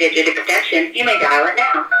party's 3-digit extension, you may dial it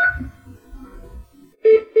now.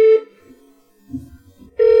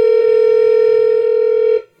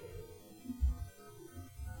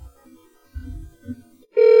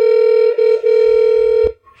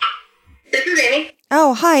 This is Amy.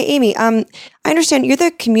 Oh, hi, Amy. I understand you're the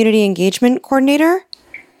community engagement coordinator?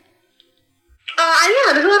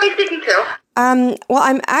 Yeah, who am I speaking to? Well,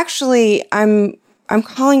 I'm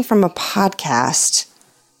calling from a podcast.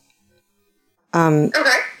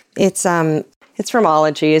 Okay. It's from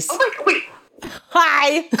Ologies. Oh my God, wait.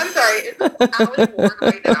 Hi. I'm sorry. It's Alan Ward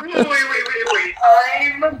right now. Wait.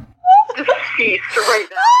 I'm deceased right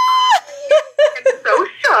now. I'm so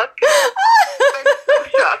shocked.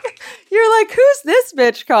 You're like, who's this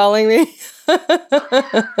bitch calling me?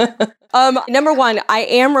 Number one, I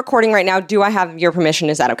am recording right now. Do I have your permission?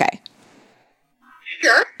 Is that okay?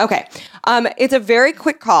 Sure. Okay. It's a very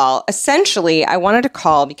quick call. Essentially, I wanted to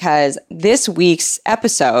call because this week's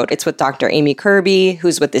episode, it's with Dr. Amy Kirby,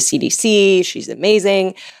 who's with the CDC. She's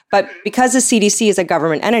amazing. But because the CDC is a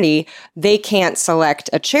government entity, they can't select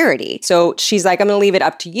a charity. So she's like, I'm going to leave it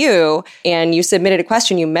up to you. And you submitted a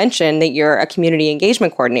question. You mentioned that you're a community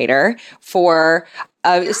engagement coordinator for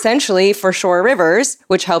essentially for Shore Rivers,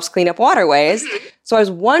 which helps clean up waterways. So I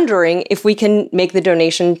was wondering if we can make the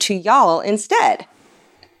donation to y'all instead.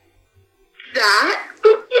 That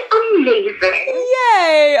would be amazing.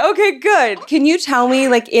 Yay! Okay, good. Can you tell me,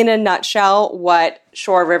 like, in a nutshell, what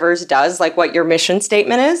Shore Rivers does, like what your mission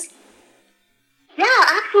statement is? Yeah,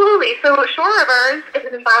 absolutely. So Shore Rivers is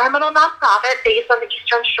an environmental nonprofit based on the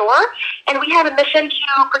Eastern Shore, and we have a mission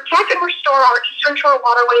to protect and restore our Eastern Shore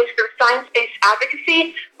waterways through science-based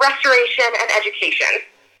advocacy, restoration, and education.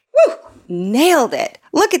 Woo! Nailed it.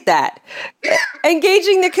 Look at that.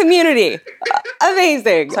 Engaging the community.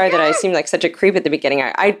 Amazing. Sorry that I seemed like such a creep at the beginning.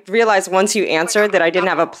 I realized once you answered that I didn't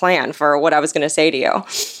have a plan for what I was going to say to you.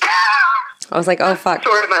 I was like, oh, fuck.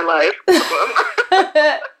 Story of my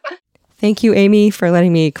life. Thank you, Amy, for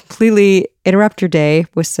letting me completely interrupt your day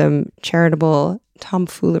with some charitable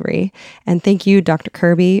tomfoolery. And thank you, Dr.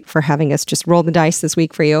 Kirby, for having us just roll the dice this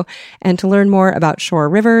week for you. And to learn more about Shore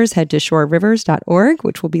Rivers, head to shorerivers.org,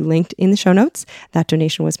 which will be linked in the show notes. That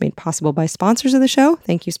donation was made possible by sponsors of the show.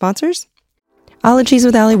 Thank you, sponsors. Allergies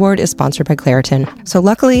with Allie Ward is sponsored by Claritin. So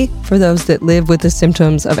luckily, for those that live with the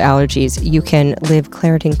symptoms of allergies, you can live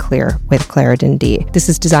Claritin Clear with Claritin D. This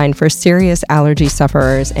is designed for serious allergy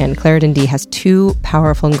sufferers, and Claritin D has 2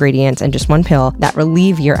 powerful ingredients and just 1 pill that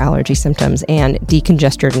relieve your allergy symptoms and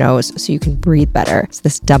decongest your nose so you can breathe better. It's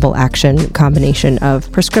this double action combination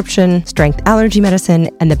of prescription strength allergy medicine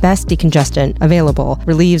and the best decongestant available.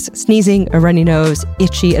 Relieves sneezing, a runny nose,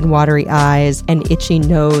 itchy and watery eyes, and itchy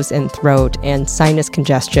nose and throat, and sinus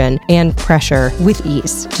congestion and pressure with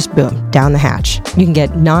ease. Just boom, down the hatch. You can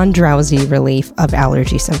get non-drowsy relief of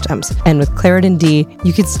allergy symptoms. And with Claritin D,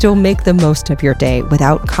 you can still make the most of your day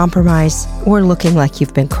without compromise or looking like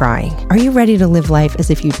you've been crying. Are you ready to live life as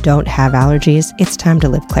if you don't have allergies? It's time to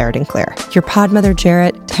live Claritin Clear. Your pod mother,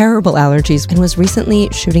 Jarrett, terrible allergies, and was recently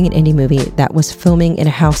shooting an indie movie that was filming in a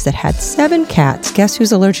house that had 7 cats. Guess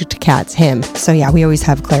who's allergic to cats? Him. So yeah, we always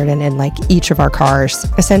have Claritin in like each of our cars.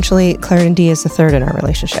 Essentially, Claritin D is the third in our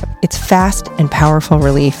relationship. It's fast and powerful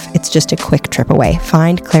relief. It's just a quick trip away.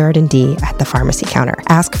 Find Claritin D at the pharmacy counter.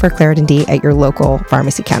 Ask for Claritin D at your local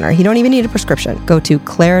pharmacy counter. You don't even need a prescription. Go to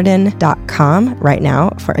Claritin.com right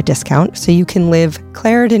now for a discount so you can live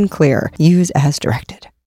Claritin Clear. Use as directed.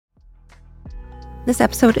 This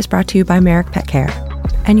episode is brought to you by Merrick Pet Care.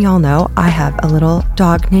 And y'all know I have a little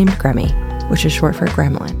dog named Gremmy, which is short for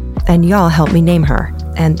Gremlin. And y'all helped me name her.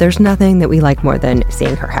 And there's nothing that we like more than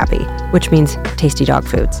seeing her happy, which means tasty dog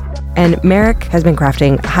foods. And Merrick has been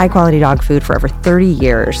crafting high-quality dog food for over 30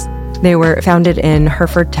 years. They were founded in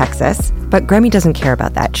Hereford, Texas, but Gremmy doesn't care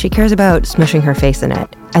about that. She cares about smushing her face in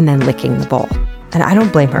it and then licking the bowl. And I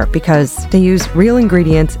don't blame her because they use real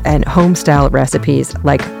ingredients and home-style recipes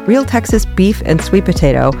like real Texas beef and sweet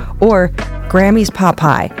potato or Grammy's pot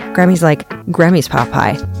pie. Grammy's like, Grammy's pot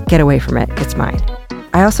pie. Get away from it. It's mine.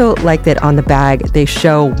 I also like that on the bag, they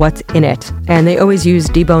show what's in it. And they always use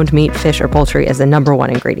deboned meat, fish, or poultry as the number 1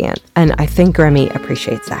 ingredient. And I think Gremmy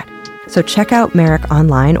appreciates that. So check out Merrick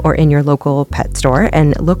online or in your local pet store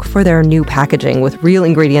and look for their new packaging with real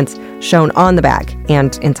ingredients shown on the bag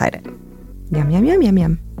and inside it. Yum, yum, yum, yum,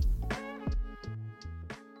 yum.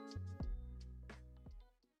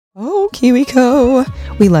 Oh,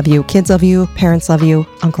 KiwiCo. We love you. Kids love you. Parents love you.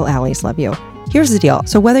 Uncle Allie's love you. Here's the deal.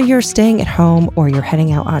 So whether you're staying at home or you're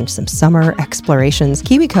heading out on some summer explorations,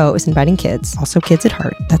 KiwiCo is inviting kids, also kids at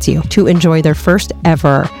heart, that's you, to enjoy their first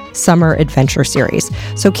ever summer adventure series.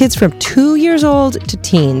 So kids from 2 years old to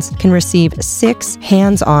teens can receive 6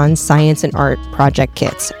 hands-on science and art project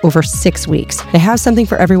kits over 6 weeks. They have something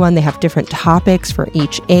for everyone. They have different topics for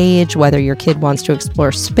each age, whether your kid wants to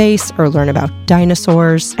explore space or learn about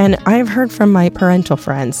dinosaurs. And I've heard from my parental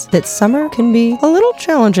friends that summer can be a little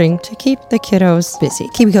challenging to keep the kiddos busy.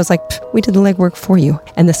 KiwiCo's like, we did the legwork for you.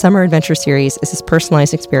 And the Summer Adventure Series is this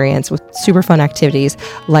personalized experience with super fun activities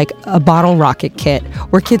like a bottle rocket kit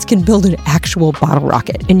where kids kids can build an actual bottle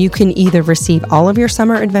rocket, and you can either receive all of your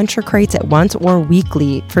summer adventure crates at once or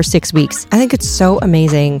weekly for 6 weeks. I think it's so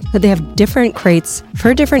amazing that they have different crates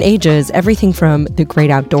for different ages, everything from the great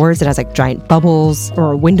outdoors that has like giant bubbles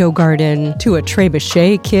or a window garden to a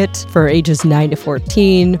trebuchet kit for ages 9 to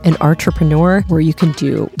 14, an entrepreneur where you can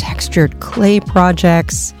do textured clay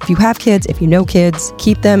projects. If you have kids, if you know kids,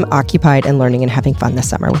 keep them occupied and learning and having fun this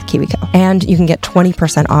summer with KiwiCo. And you can get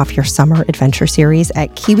 20% off your summer adventure series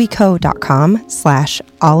at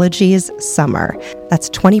kiwico.com/ologiessummer. That's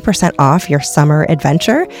 20% off your summer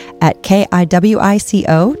adventure at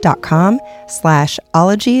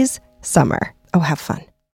kiwico.com/ologiessummer. Oh, have fun.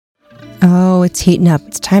 Oh, it's heating up.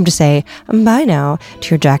 It's time to say bye now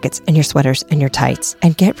to your jackets and your sweaters and your tights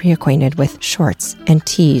and get reacquainted with shorts and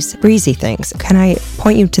tees, breezy things. Can I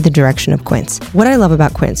point you to the direction of Quince? What I love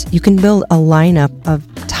about Quince, you can build a lineup of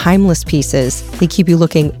timeless pieces. They keep you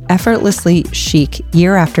looking effortlessly chic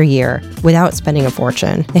year after year without spending a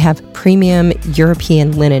fortune. They have premium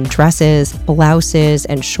European linen dresses, blouses,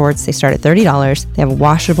 and shorts. They start at $30. They have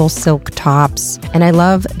washable silk tops. And I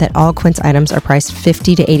love that all Quince items are priced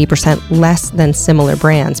 50 to 80% less than similar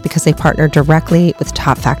brands because they partner directly with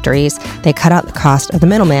top factories. They cut out the cost of the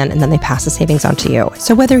middleman and then they pass the savings on to you.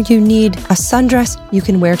 So whether you need a sundress you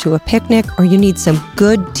can wear to a picnic or you need some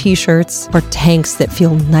good t-shirts or tanks that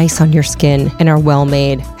feel nice on your skin and are well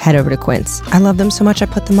made, head over to Quince. I love them so much I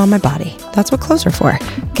put them on my body. That's what clothes are for.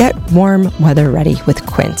 Get warm weather ready with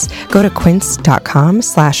Quince. Go to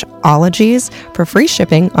quince.com/ologies for free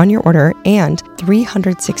shipping on your order and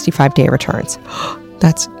 365-day returns.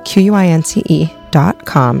 That's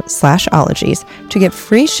QUINCE.com/ologies to get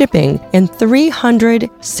free shipping and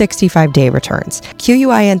 365-day returns.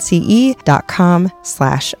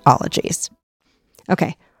 QUINCE.com/ologies.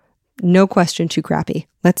 Okay, no question too crappy.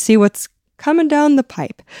 Let's see what's coming down the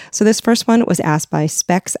pipe. So this first one was asked by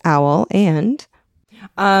Specs Owl and,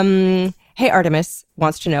 hey, Artemis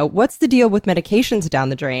wants to know, what's the deal with medications down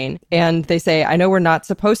the drain? And they say, I know we're not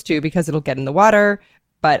supposed to because it'll get in the water,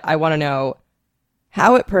 but I want to know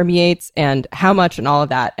how it permeates and how much and all of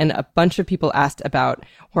that. And a bunch of people asked about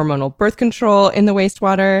hormonal birth control in the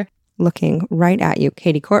wastewater. Looking right at you,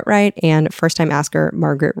 Katie Courtwright, and first-time asker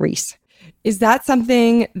Margaret Reese. Is that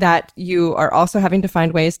something that you are also having to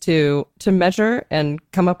find ways to measure and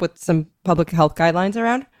come up with some public health guidelines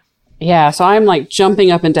around? Yeah, so I'm like jumping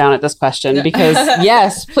up and down at this question because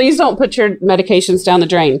yes, please don't put your medications down the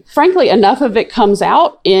drain. Frankly, enough of it comes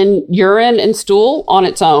out in urine and stool on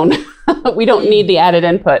its own. We don't need the added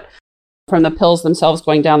input from the pills themselves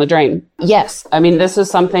going down the drain. Yes, I mean, this is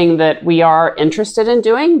something that we are interested in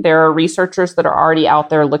doing. There are researchers that are already out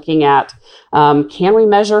there looking at, can we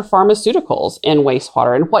measure pharmaceuticals in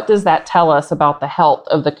wastewater? And what does that tell us about the health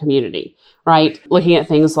of the community? Right? Looking at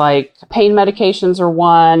things like pain medications are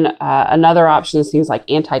one. Another option is things like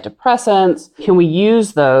antidepressants. Can we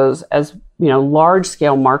use those as, large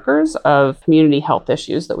scale markers of community health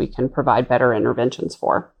issues that we can provide better interventions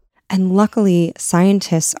for? And luckily,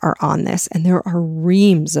 scientists are on this, and there are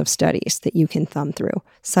reams of studies that you can thumb through,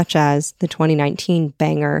 such as the 2019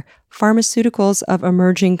 banger, Pharmaceuticals of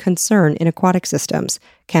Emerging Concern in Aquatic Systems,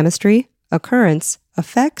 Chemistry, Occurrence,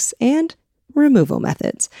 Effects, and Removal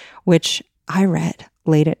Methods, which I read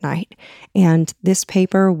late at night. And this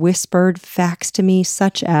paper whispered facts to me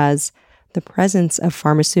such as the presence of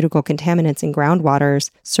pharmaceutical contaminants in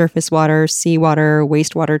groundwaters, surface water, seawater,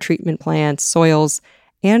 wastewater treatment plants, soils,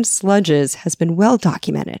 and sludges has been well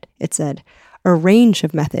documented. It said a range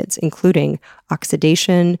of methods, including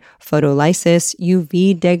oxidation, photolysis,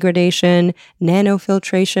 UV degradation,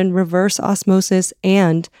 nanofiltration, reverse osmosis,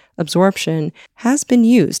 and absorption, has been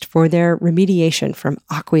used for their remediation from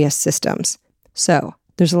aqueous systems. So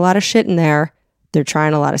there's a lot of shit in there. They're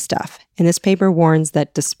trying a lot of stuff. And this paper warns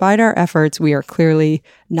that despite our efforts, we are clearly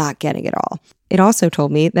not getting it all. It also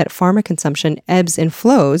told me that pharma consumption ebbs and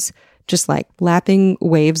flows, just like lapping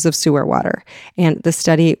waves of sewer water. And the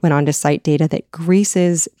study went on to cite data that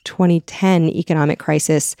Greece's 2010 economic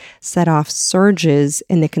crisis set off surges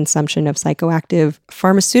in the consumption of psychoactive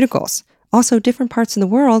pharmaceuticals. Also, different parts of the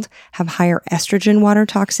world have higher estrogen water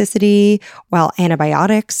toxicity, while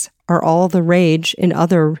antibiotics are all the rage in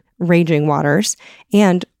other raging waters.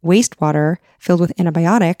 And wastewater filled with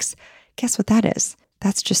antibiotics, guess what that is?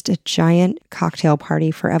 That's just a giant cocktail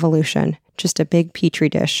party for evolution, just a big petri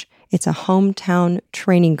dish. It's a hometown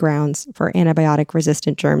training grounds for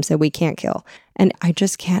antibiotic-resistant germs that we can't kill. And I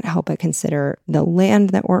just can't help but consider the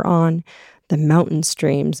land that we're on, the mountain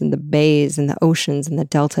streams and the bays and the oceans and the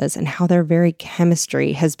deltas, and how their very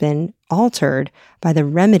chemistry has been altered by the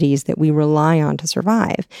remedies that we rely on to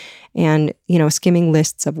survive. And, skimming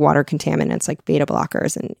lists of water contaminants like beta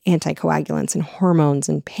blockers and anticoagulants and hormones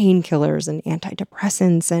and painkillers and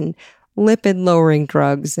antidepressants and lipid-lowering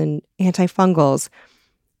drugs and antifungals.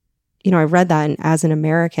 I read that, and as an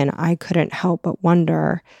American, I couldn't help but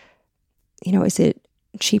wonder, is it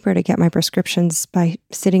cheaper to get my prescriptions by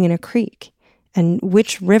sitting in a creek? And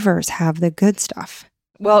which rivers have the good stuff?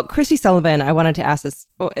 Well, Christy Sullivan, I wanted to ask this.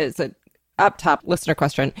 It's an up top listener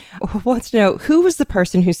question. Wants to know, who was the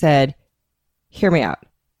person who said, "Hear me out,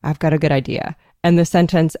 I've got a good idea," and the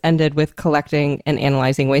sentence ended with collecting and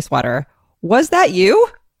analyzing wastewater? Was that you?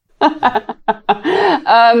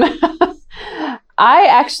 I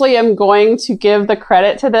actually am going to give the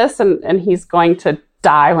credit to this, and he's going to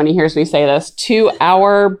die when he hears me say this, to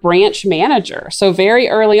our branch manager. So very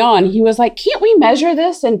early on, he was like, "Can't we measure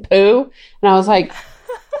this in poo?" And I was like,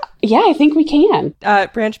 "Yeah, I think we can."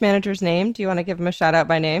 Branch manager's name? Do you want to give him a shout out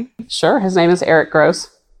by name? Sure. His name is Eric Gross.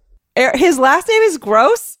 His last name is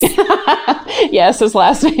Gross? Yes, his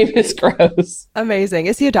last name is Gross. Amazing.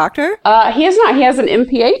 Is he a doctor? He is not. He has an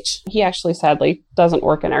MPH. He actually, sadly, doesn't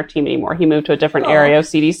work in our team anymore. He moved to a different area of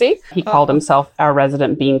CDC. He called himself our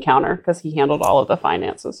resident bean counter because he handled all of the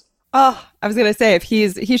finances. Oh, I was going to say,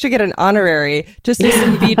 he should get an honorary just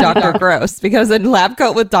to be Dr. Gross, because a lab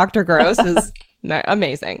coat with Dr. Gross is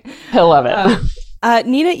amazing. He'll love it.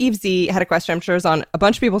 Nina Evesy had a question I'm sure is on a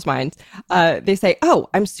bunch of people's minds. They say,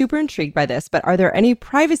 I'm super intrigued by this, but are there any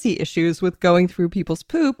privacy issues with going through people's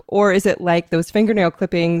poop? Or is it like those fingernail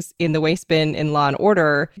clippings in the waste bin in Law &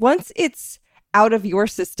 Order? Once it's out of your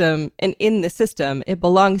system and in the system, it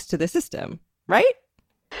belongs to the system, right?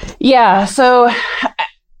 Yeah. So,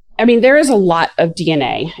 there is a lot of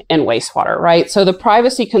DNA in wastewater, right? So the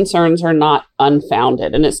privacy concerns are not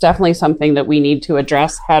unfounded. And it's definitely something that we need to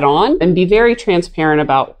address head on and be very transparent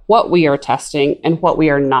about what we are testing and what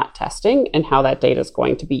we are not testing and how that data is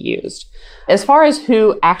going to be used. As far as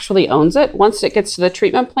who actually owns it, once it gets to the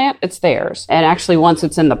treatment plant, it's theirs. And actually, once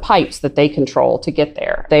it's in the pipes that they control to get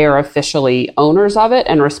there, they are officially owners of it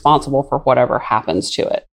and responsible for whatever happens to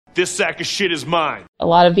it. This sack of shit is mine. A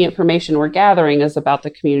lot of the information we're gathering is about the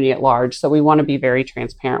community at large. So we want to be very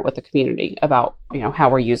transparent with the community about, how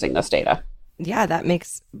we're using this data. Yeah, that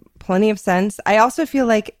makes plenty of sense. I also feel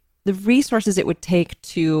like the resources it would take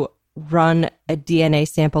to run a DNA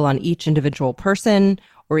sample on each individual person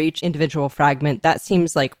or each individual fragment, that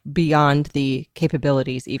seems like beyond the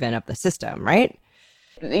capabilities even of the system, right?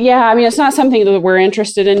 Yeah, it's not something that we're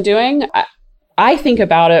interested in doing. I think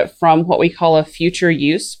about it from what we call a future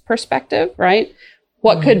use perspective, right?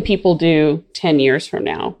 What could people do 10 years from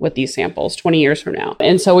now with these samples, 20 years from now?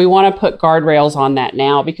 And so we want to put guardrails on that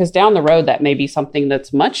now, because down the road, that may be something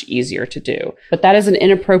that's much easier to do. But that is an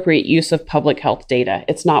inappropriate use of public health data.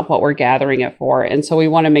 It's not what we're gathering it for. And so we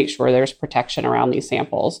want to make sure there's protection around these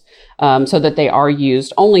samples so that they are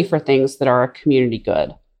used only for things that are a community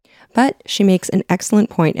good. But she makes an excellent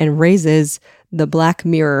point and raises the Black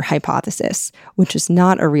Mirror hypothesis, which is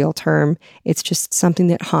not a real term. It's just something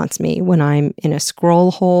that haunts me when I'm in a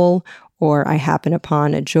scroll hole or I happen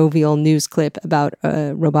upon a jovial news clip about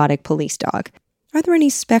a robotic police dog. Are there any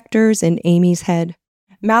specters in Amy's head?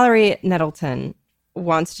 Mallory Nettleton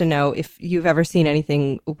wants to know if you've ever seen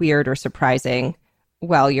anything weird or surprising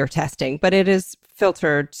while you're testing, but it is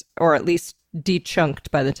filtered or at least dechunked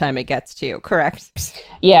by the time it gets to you, correct?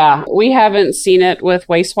 Yeah, we haven't seen it with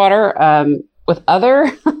wastewater. With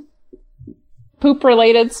other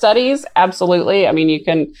poop-related studies, absolutely.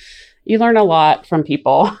 You learn a lot from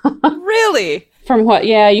people. Really?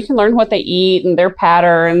 You can learn what they eat and their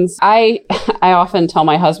patterns. I often tell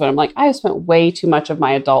my husband, I'm like, I have spent way too much of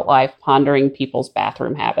my adult life pondering people's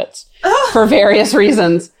bathroom habits for various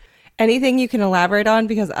reasons. Anything you can elaborate on?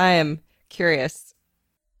 Because I am curious.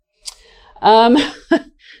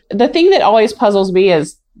 The thing that always puzzles me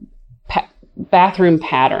is bathroom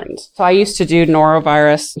patterns. So I used to do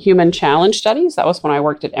norovirus human challenge studies. That was when I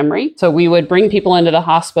worked at Emory. So we would bring people into the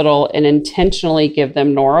hospital and intentionally give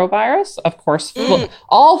them norovirus. Of course,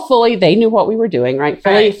 they knew what we were doing, right?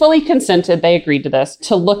 Fully consented. They agreed to this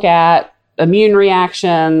to look at immune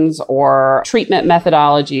reactions or treatment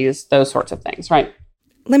methodologies, those sorts of things, right?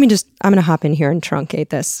 I'm going to hop in here and truncate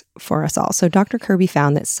this for us all. So Dr. Kirby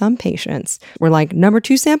found that some patients were like, number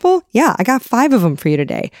 2 sample? Yeah, I got 5 of them for you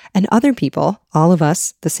today. And other people, all of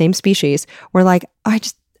us, the same species, were like, I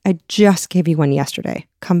just gave you one yesterday.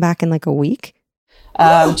 Come back in like a week.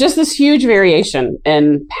 Just this huge variation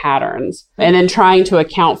in patterns. And then trying to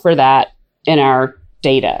account for that in our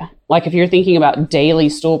data. Like if you're thinking about daily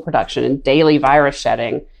stool production and daily virus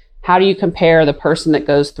shedding, how do you compare the person that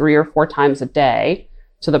goes 3 or 4 times a day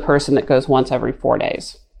to the person that goes once every 4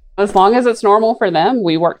 days? As long as it's normal for them,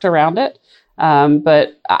 we worked around it.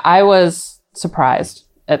 But I was surprised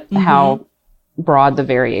at how broad the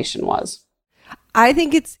variation was. I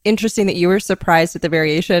think it's interesting that you were surprised at the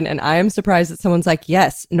variation, and I am surprised that someone's like,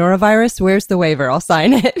 yes, norovirus, where's the waiver? I'll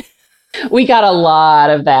sign it. We got a lot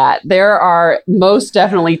of that. There are most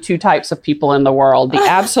definitely 2 types of people in the world. The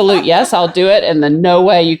absolute, yes, I'll do it, and the no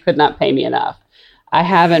way, you could not pay me enough. I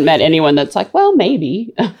haven't met anyone that's like, well,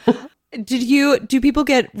 maybe. Do people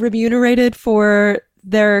get remunerated for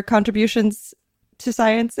their contributions to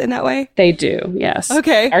science in that way? They do, yes.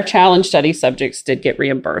 Okay. Our challenge study subjects did get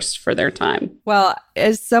reimbursed for their time. Well,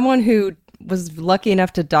 as someone who was lucky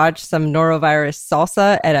enough to dodge some norovirus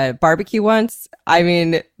salsa at a barbecue once, I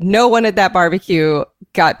mean, no one at that barbecue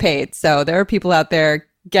got paid. So there are people out there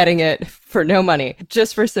getting it for no money,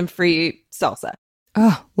 just for some free salsa.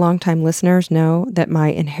 Oh, longtime listeners know that my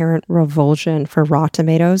inherent revulsion for raw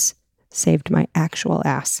tomatoes saved my actual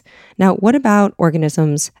ass. Now, what about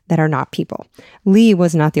organisms that are not people? Lee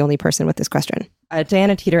was not the only person with this question.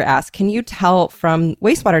 Diana Teeter asked, can you tell from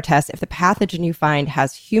wastewater tests if the pathogen you find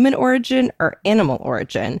has human origin or animal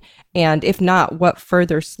origin? And if not, what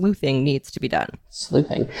further sleuthing needs to be done?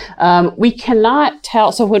 Sleuthing. We cannot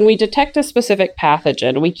tell. So when we detect a specific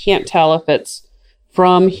pathogen, we can't tell if it's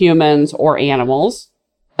from humans or animals,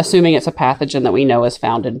 assuming it's a pathogen that we know is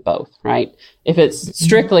found in both, right? If it's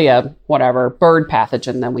strictly a bird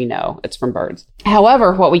pathogen, then we know it's from birds.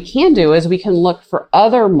 However, what we can do is we can look for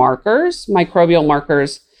other markers, microbial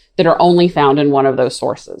markers, that are only found in one of those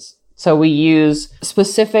sources. So we use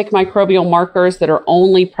specific microbial markers that are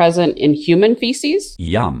only present in human feces.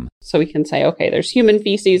 Yum. So we can say, okay, there's human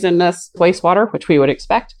feces in this wastewater, which we would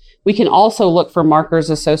expect. We can also look for markers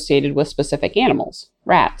associated with specific animals,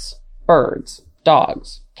 rats, birds,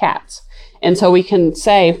 dogs, cats. And so we can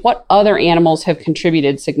say what other animals have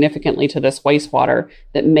contributed significantly to this wastewater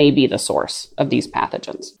that may be the source of these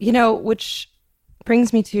pathogens. You know, which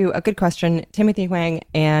brings me to a good question. Timothy Huang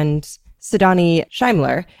and Sidani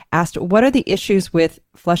Scheimler asked, what are the issues with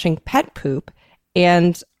flushing pet poop?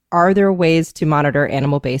 And are there ways to monitor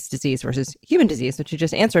animal-based disease versus human disease, which you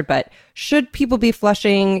just answered, but should people be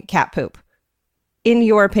flushing cat poop? In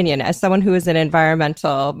your opinion, as someone who is an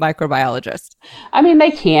environmental microbiologist? I mean,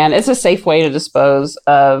 they can. It's a safe way to dispose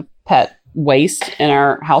of pet waste in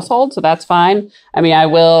our household, so that's fine. I mean, I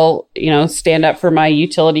will, stand up for my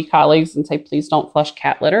utility colleagues and say, please don't flush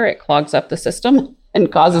cat litter. It clogs up the system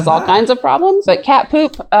and causes all kinds of problems. But cat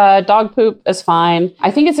poop, dog poop is fine.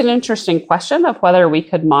 I think it's an interesting question of whether we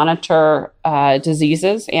could monitor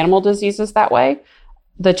diseases, animal diseases that way.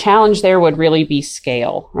 The challenge there would really be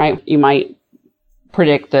scale, right? You might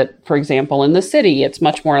predict that, for example, in the city, it's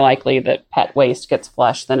much more likely that pet waste gets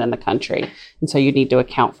flushed than in the country. And so you need to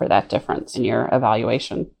account for that difference in your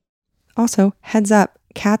evaluation. Also, heads up,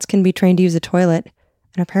 cats can be trained to use a toilet,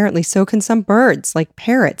 and apparently so can some birds, like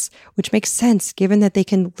parrots, which makes sense given that they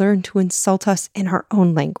can learn to insult us in our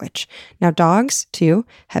own language. Now, dogs, too,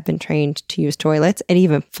 have been trained to use toilets and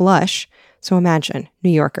even flush. So imagine, New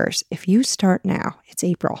Yorkers, if you start now, it's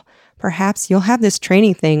April, perhaps you'll have this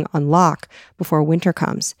training thing on lock before winter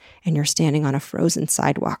comes and you're standing on a frozen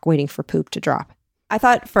sidewalk waiting for poop to drop. I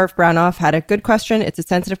thought Ferf Brownoff had a good question. It's a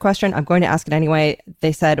sensitive question. I'm going to ask it anyway.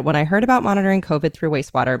 They said, when I heard about monitoring COVID through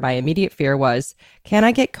wastewater, my immediate fear was, can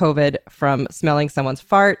I get COVID from smelling someone's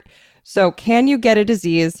fart? So can you get a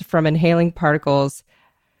disease from inhaling particles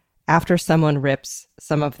after someone rips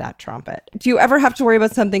some of that trumpet? Do you ever have to worry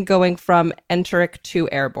about something going from enteric to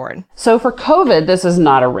airborne? So for COVID, this is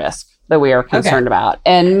not a risk that we are concerned about.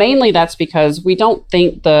 And mainly that's because we don't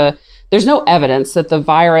think there's no evidence that the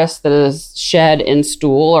virus that is shed in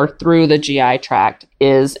stool or through the GI tract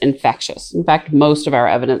is infectious. In fact, most of our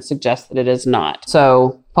evidence suggests that it is not.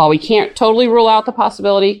 So while we can't totally rule out the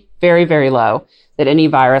possibility, very, very low, that any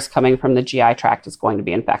virus coming from the GI tract is going to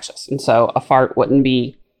be infectious. And so a fart wouldn't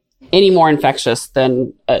be any more infectious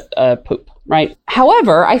than a poop, right?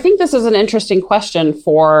 However, I think this is an interesting question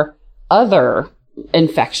for other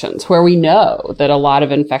infections where we know that a lot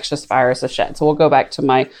of infectious viruses shed. So we'll go back to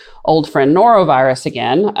my old friend norovirus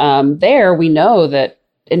again. There we know that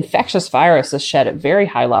infectious viruses shed at very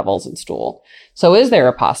high levels in stool. So is there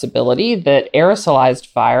a possibility that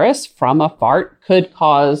aerosolized virus from a fart could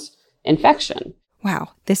cause infection? Wow,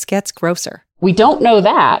 this gets grosser. We don't know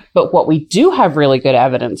that, but what we do have really good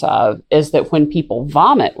evidence of is that when people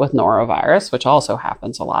vomit with norovirus, which also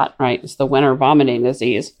happens a lot, right? It's the winter vomiting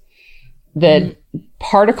disease. that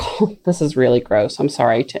particle, this is really gross. I'm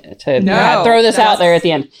sorry to No, throw this out there at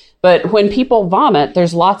the end. But when people vomit,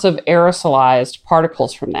 there's lots of aerosolized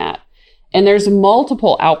particles from that. And there's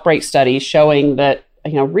multiple outbreak studies showing that,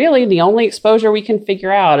 really the only exposure we can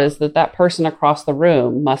figure out is that person across the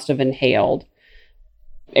room must have inhaled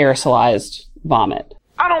aerosolized vomit.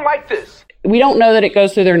 I don't like this. We don't know that it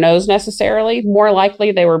goes through their nose necessarily. More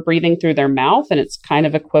likely they were breathing through their mouth, and it's kind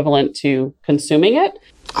of equivalent to consuming it.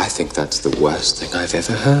 I think that's the worst thing I've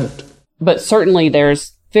ever heard. But certainly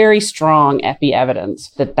there's very strong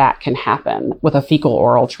epi-evidence that can happen with a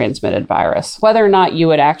fecal-oral transmitted virus. Whether or not you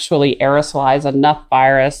would actually aerosolize enough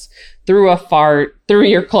virus through a fart, through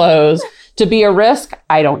your clothes, to be a risk,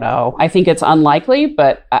 I don't know. I think it's unlikely,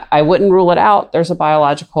 but I wouldn't rule it out. There's a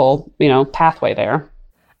biological, pathway there.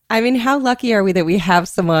 I mean, how lucky are we that we have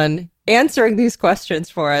someone answering these questions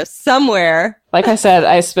for us somewhere? Like I said,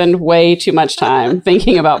 I spend way too much time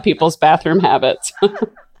thinking about people's bathroom habits.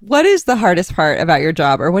 What is the hardest part about your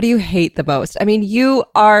job, or what do you hate the most? I mean, you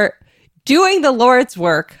are doing the Lord's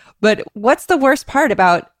work, but what's the worst part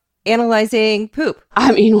about analyzing poop?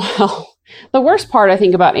 I mean, well, the worst part, I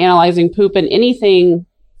think, about analyzing poop and anything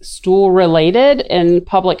stool related in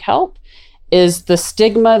public health is the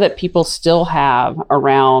stigma that people still have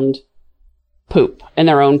around poop and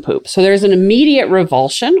their own poop. So there's an immediate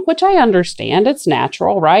revulsion, which I understand. It's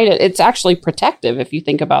natural, right? It's actually protective if you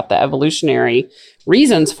think about the evolutionary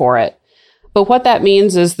reasons for it. But what that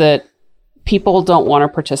means is that people don't want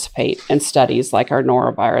to participate in studies like our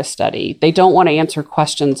norovirus study. They don't want to answer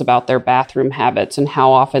questions about their bathroom habits and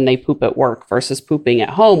how often they poop at work versus pooping at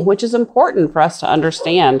home, which is important for us to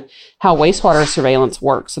understand how wastewater surveillance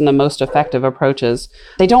works and the most effective approaches.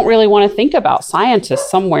 They don't really want to think about scientists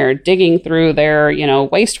somewhere digging through their,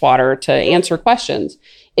 wastewater to answer questions.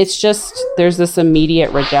 It's just, there's this immediate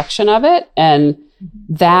rejection of it, and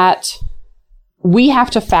that we have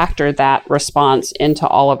to factor that response into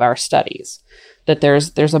all of our studies, that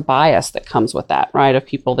there's a bias that comes with that, right? Of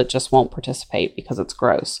people that just won't participate because it's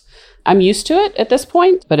gross. I'm used to it at this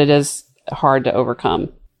point, but it is hard to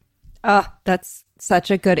overcome. That's such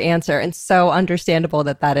a good answer, and so understandable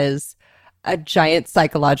that is a giant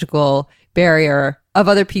psychological barrier of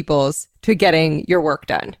other people's to getting your work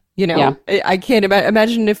done. Yeah. I can't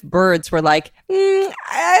imagine if birds were like,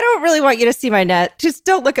 I don't really want you to see my nest. Just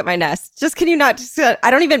don't look at my nest. Just, can you not just,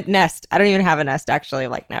 I don't even nest. I don't even have a nest, actually,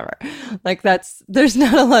 like never. Like there's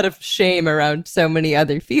not a lot of shame around so many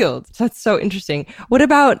other fields. That's so interesting. What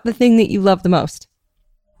about the thing that you love the most?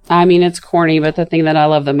 I mean, it's corny, but the thing that I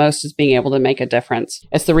love the most is being able to make a difference.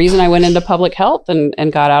 It's the reason I went into public health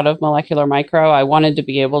and got out of molecular micro. I wanted to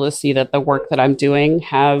be able to see that the work that I'm doing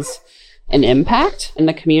has an impact in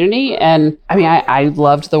the community. And I mean, I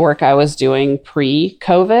loved the work I was doing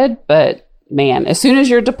pre-COVID, but man, as soon as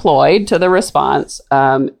you're deployed to the response,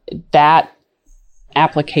 that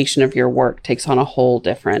application of your work takes on a whole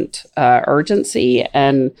different urgency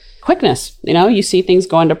and quickness. You see things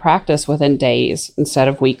go into practice within days instead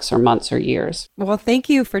of weeks or months or years. Well, thank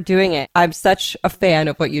you for doing it. I'm such a fan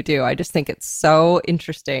of what you do. I just think it's so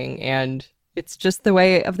interesting, and it's just the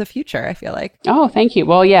way of the future, I feel like. Oh, thank you.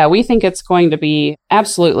 Well, yeah, we think it's going to be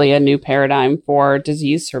absolutely a new paradigm for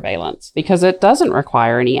disease surveillance because it doesn't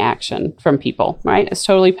require any action from people, right? It's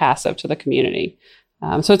totally passive to the community.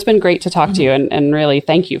 So it's been great to talk to you and really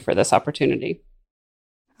thank you for this opportunity.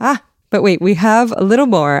 But wait, we have a little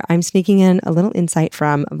more. I'm sneaking in a little insight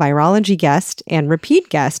from virology guest and repeat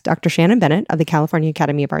guest, Dr. Shannon Bennett of the California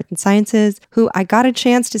Academy of Arts and Sciences, who I got a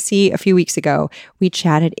chance to see a few weeks ago. We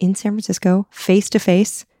chatted in San Francisco, face to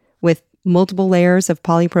face, with multiple layers of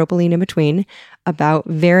polypropylene in between, about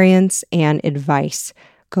variants and advice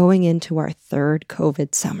going into our third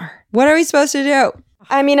COVID summer. What are we supposed to do?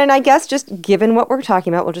 I mean, and I guess just given what we're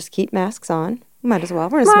talking about, we'll just keep masks on. Might as well.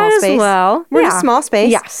 We're in a small space. We're in a small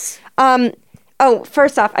space. Yes.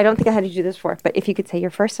 First off, I don't think I had to do this before, but if you could say your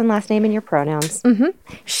first and last name and your pronouns.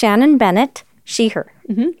 Shannon Bennett, she, her.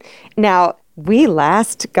 Now, we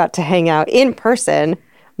last got to hang out in person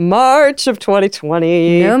March of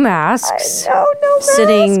 2020. No masks. I know, no masks.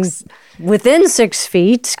 Sitting within 6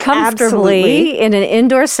 feet comfortably in an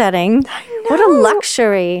indoor setting. What a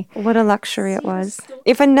luxury. What a luxury it was.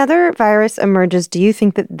 If another virus emerges, do you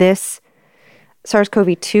think that this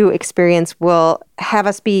SARS-CoV-2 experience will have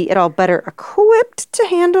us be at all better equipped to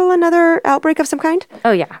handle another outbreak of some kind?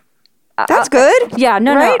 Oh, yeah. That's good. Yeah,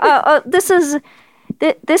 no, right? no. This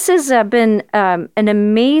has been an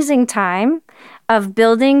amazing time of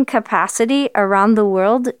building capacity around the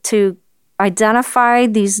world to identify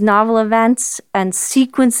these novel events and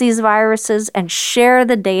sequence these viruses and share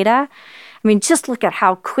the data. I mean, just look at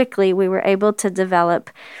how quickly we were able to develop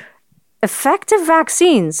effective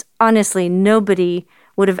vaccines, honestly, nobody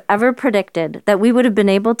would have ever predicted that we would have been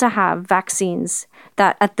able to have vaccines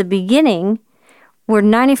that at the beginning were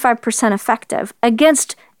 95% effective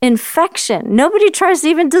against infection. Nobody tries to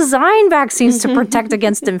even design vaccines to protect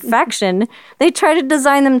against infection. They try to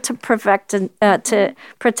design them to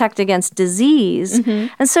protect against disease.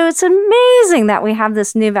 And so it's amazing that we have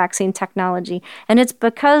this new vaccine technology. And it's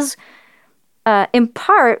because, in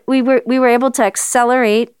part, we were able to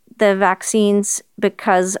accelerate the vaccines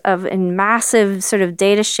because of a massive sort of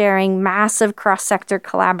data sharing, massive cross-sector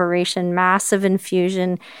collaboration, massive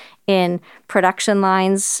infusion in production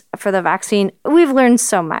lines for the vaccine. We've learned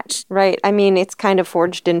so much. Right. I mean, it's kind of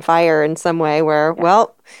forged in fire in some way where,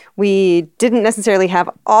 well, we didn't necessarily have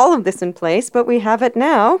all of this in place, but we have it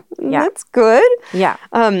now. Yeah. That's good. Yeah.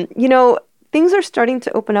 You know, things are starting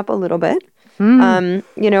to open up a little bit. You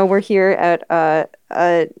know, we're here at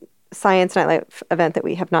a Science Nightlife event that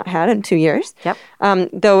we have not had in 2 years. Yep.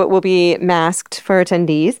 Though it will be masked for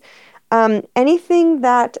attendees. Anything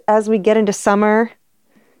that as we get into summer,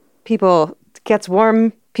 people gets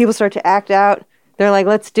warm, people start to act out. They're like,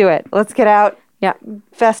 let's do it. Let's get out. Yeah.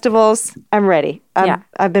 Festivals, I'm ready.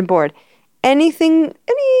 I've been bored. Any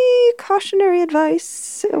cautionary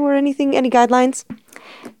advice or anything, any guidelines?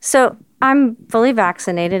 So I'm fully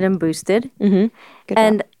vaccinated and boosted. Good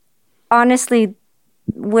and honestly,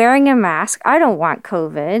 wearing a mask, I don't want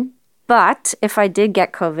COVID. But if I did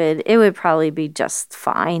get COVID, it would probably be just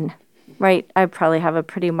fine, right? I'd probably have a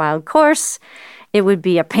pretty mild course. It would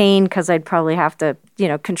be a pain because I'd probably have to,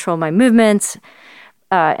 control my movements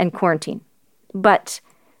and quarantine. But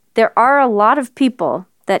there are a lot of people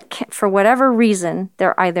that, for whatever reason,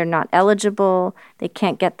 they're either not eligible, they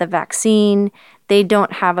can't get the vaccine, they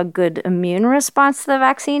don't have a good immune response to the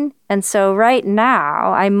vaccine. And so right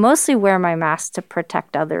now, I mostly wear my mask to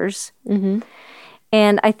protect others.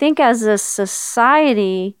 And I think as a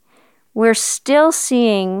society, we're still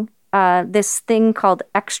seeing this thing called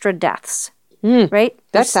extra deaths. Right?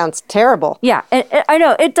 That sounds terrible. Yeah, I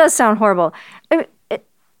know. It does sound horrible.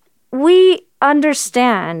 We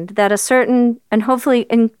understand that a certain, and hopefully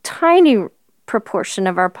in tiny proportion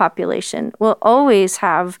of our population, will always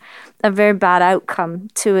have a very bad outcome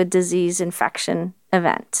to a disease infection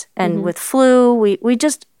event. And with flu, we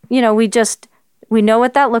just, we know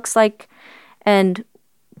what that looks like, and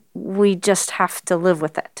we just have to live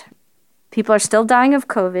with it. People are still dying of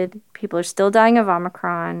COVID. People are still dying of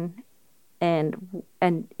Omicron. And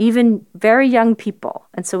even very young people.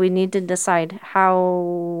 And so we need to decide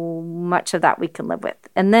how much of that we can live with.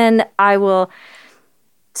 And then I will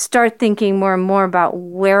start thinking more and more about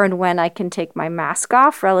where and when I can take my mask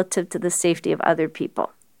off relative to the safety of other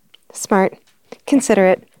people. Smart.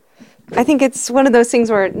 Considerate. I think it's one of those things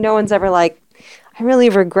where no one's ever like, I really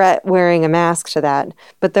regret wearing a mask to that.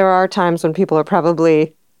 But there are times when people are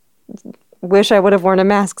probably, wish I would have worn a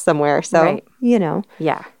mask somewhere. So,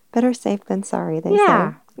 Yeah. Better safe than sorry, they say.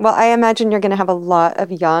 Well, I imagine you're going to have a lot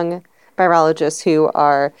of young virologists who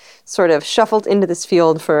are sort of shuffled into this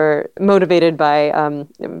field motivated by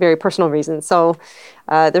very personal reasons. So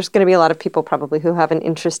there's going to be a lot of people probably who have an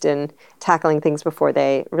interest in tackling things before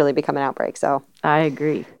they really become an outbreak. So I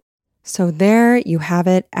agree. So there you have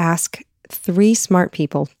it. Ask 3 smart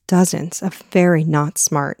people, dozens of very not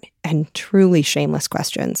smart and truly shameless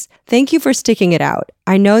questions. Thank you for sticking it out.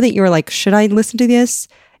 I know that you're like, should I listen to this?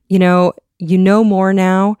 You know more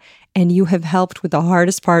now, and you have helped with the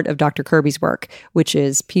hardest part of Dr. Kirby's work, which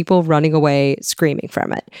is people running away screaming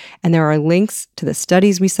from it. And there are links to the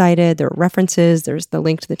studies we cited. There are references. There's the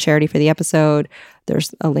link to the charity for the episode.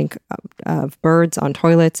 There's a link of birds on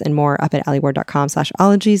toilets and more up at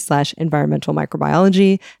alieward.com/ologies/environmental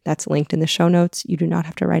microbiology. That's linked in the show notes. You do not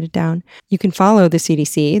have to write it down. You can follow the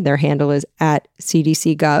CDC. Their handle is at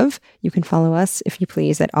CDCGov. You can follow us, if you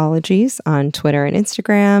please, at Ologies on Twitter and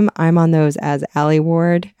Instagram. I'm on those as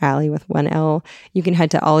alieward, Ali with 1 L. You can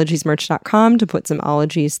head to ologiesmerch.com to put some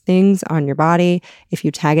Ologies things on your body. If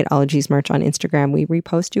you tag at Ologies Merch on Instagram, we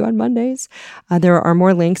repost you on Mondays. There are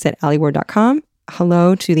more links at alieward.com.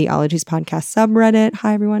 Hello to the Ologies Podcast subreddit.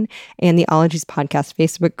 Hi, everyone. And the Ologies Podcast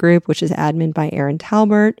Facebook group, which is admin by Aaron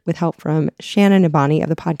Talbert with help from Shannon Abani of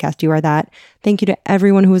the podcast You Are That. Thank you to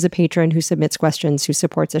everyone who is a patron, who submits questions, who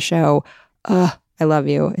supports a show. I love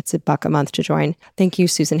you. It's $1 a month to join. Thank you,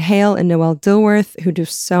 Susan Hale and Noelle Dilworth, who do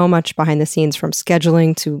so much behind the scenes, from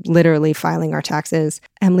scheduling to literally filing our taxes.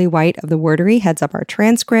 Emily White of The Wordery heads up our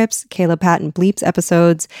transcripts. Caleb Patton bleeps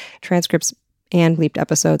episodes. Transcripts and bleeped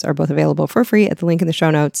episodes are both available for free at the link in the show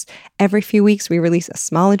notes. Every few weeks, we release a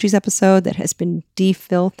Smologies episode that has been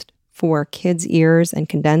defilthed for kids' ears and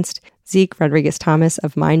condensed. Zeke Rodriguez-Thomas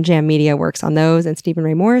of Mind Jam Media works on those, and Stephen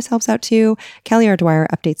Ray Morris helps out too. Kelly R. Dwyer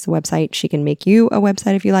updates the website. She can make you a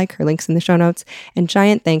website if you like. Her link's in the show notes. And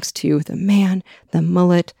giant thanks to the man, the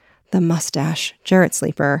mullet, the mustache, Jarrett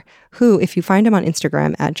Sleeper, who, if you find him on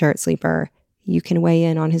Instagram at Jarrett Sleeper, you can weigh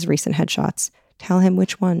in on his recent headshots. Tell him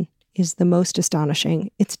which one is the most astonishing.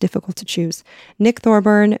 It's difficult to choose. Nick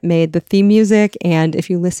Thorburn made the theme music, and if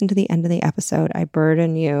you listen to the end of the episode, I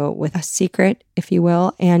burden you with a secret, if you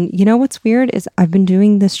will. And you know what's weird is I've been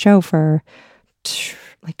doing this show for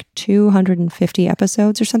like 250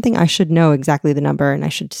 episodes or something. I should know exactly the number, and I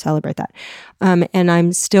should celebrate that. And I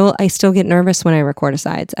still get nervous when I record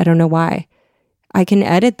asides. I don't know why. I can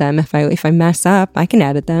edit them if I mess up. I can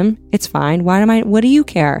edit them. It's fine. What do you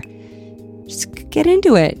care? Just get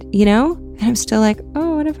into it, you know? And I'm still like,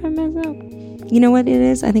 oh, what if I mess up? You know what it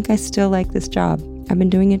is? I think I still like this job. I've been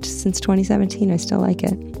doing it since 2017. I still like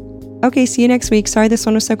it. Okay, see you next week. Sorry this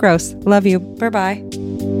one was so gross. Love you. Bye-bye.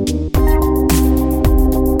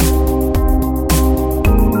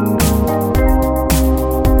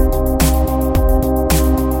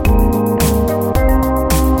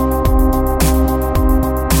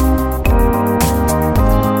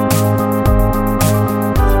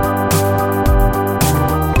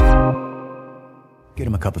 Get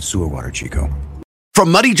him a cup of sewer water, Chico.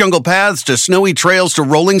 From muddy jungle paths to snowy trails to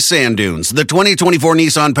rolling sand dunes, the 2024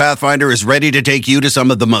 Nissan Pathfinder is ready to take you to some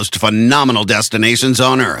of the most phenomenal destinations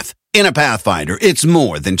on Earth. In a Pathfinder, it's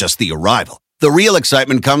more than just the arrival. The real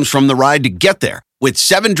excitement comes from the ride to get there. With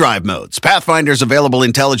 7 drive modes, Pathfinder's available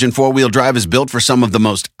intelligent 4-wheel drive is built for some of the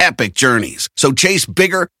most epic journeys. So chase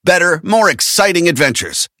bigger, better, more exciting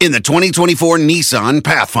adventures in the 2024 Nissan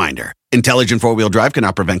Pathfinder. Intelligent 4-wheel drive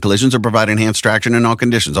cannot prevent collisions or provide enhanced traction in all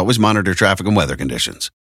conditions. Always monitor traffic and weather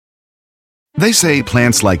conditions. They say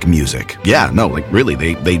plants like music. Yeah, no, like really,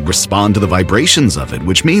 they respond to the vibrations of it,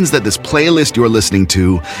 which means that this playlist you're listening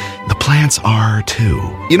to, the plants are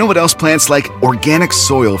too. You know what else plants like? Organic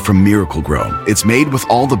soil from Miracle-Gro. It's made with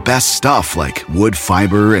all the best stuff like wood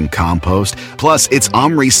fiber and compost. Plus, it's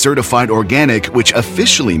OMRI certified organic, which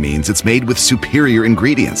officially means it's made with superior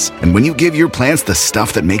ingredients. And when you give your plants the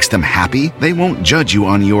stuff that makes them happy, they won't judge you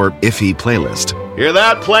on your iffy playlist. Hear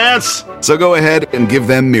that, plants? So go ahead and give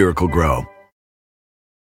them Miracle-Gro.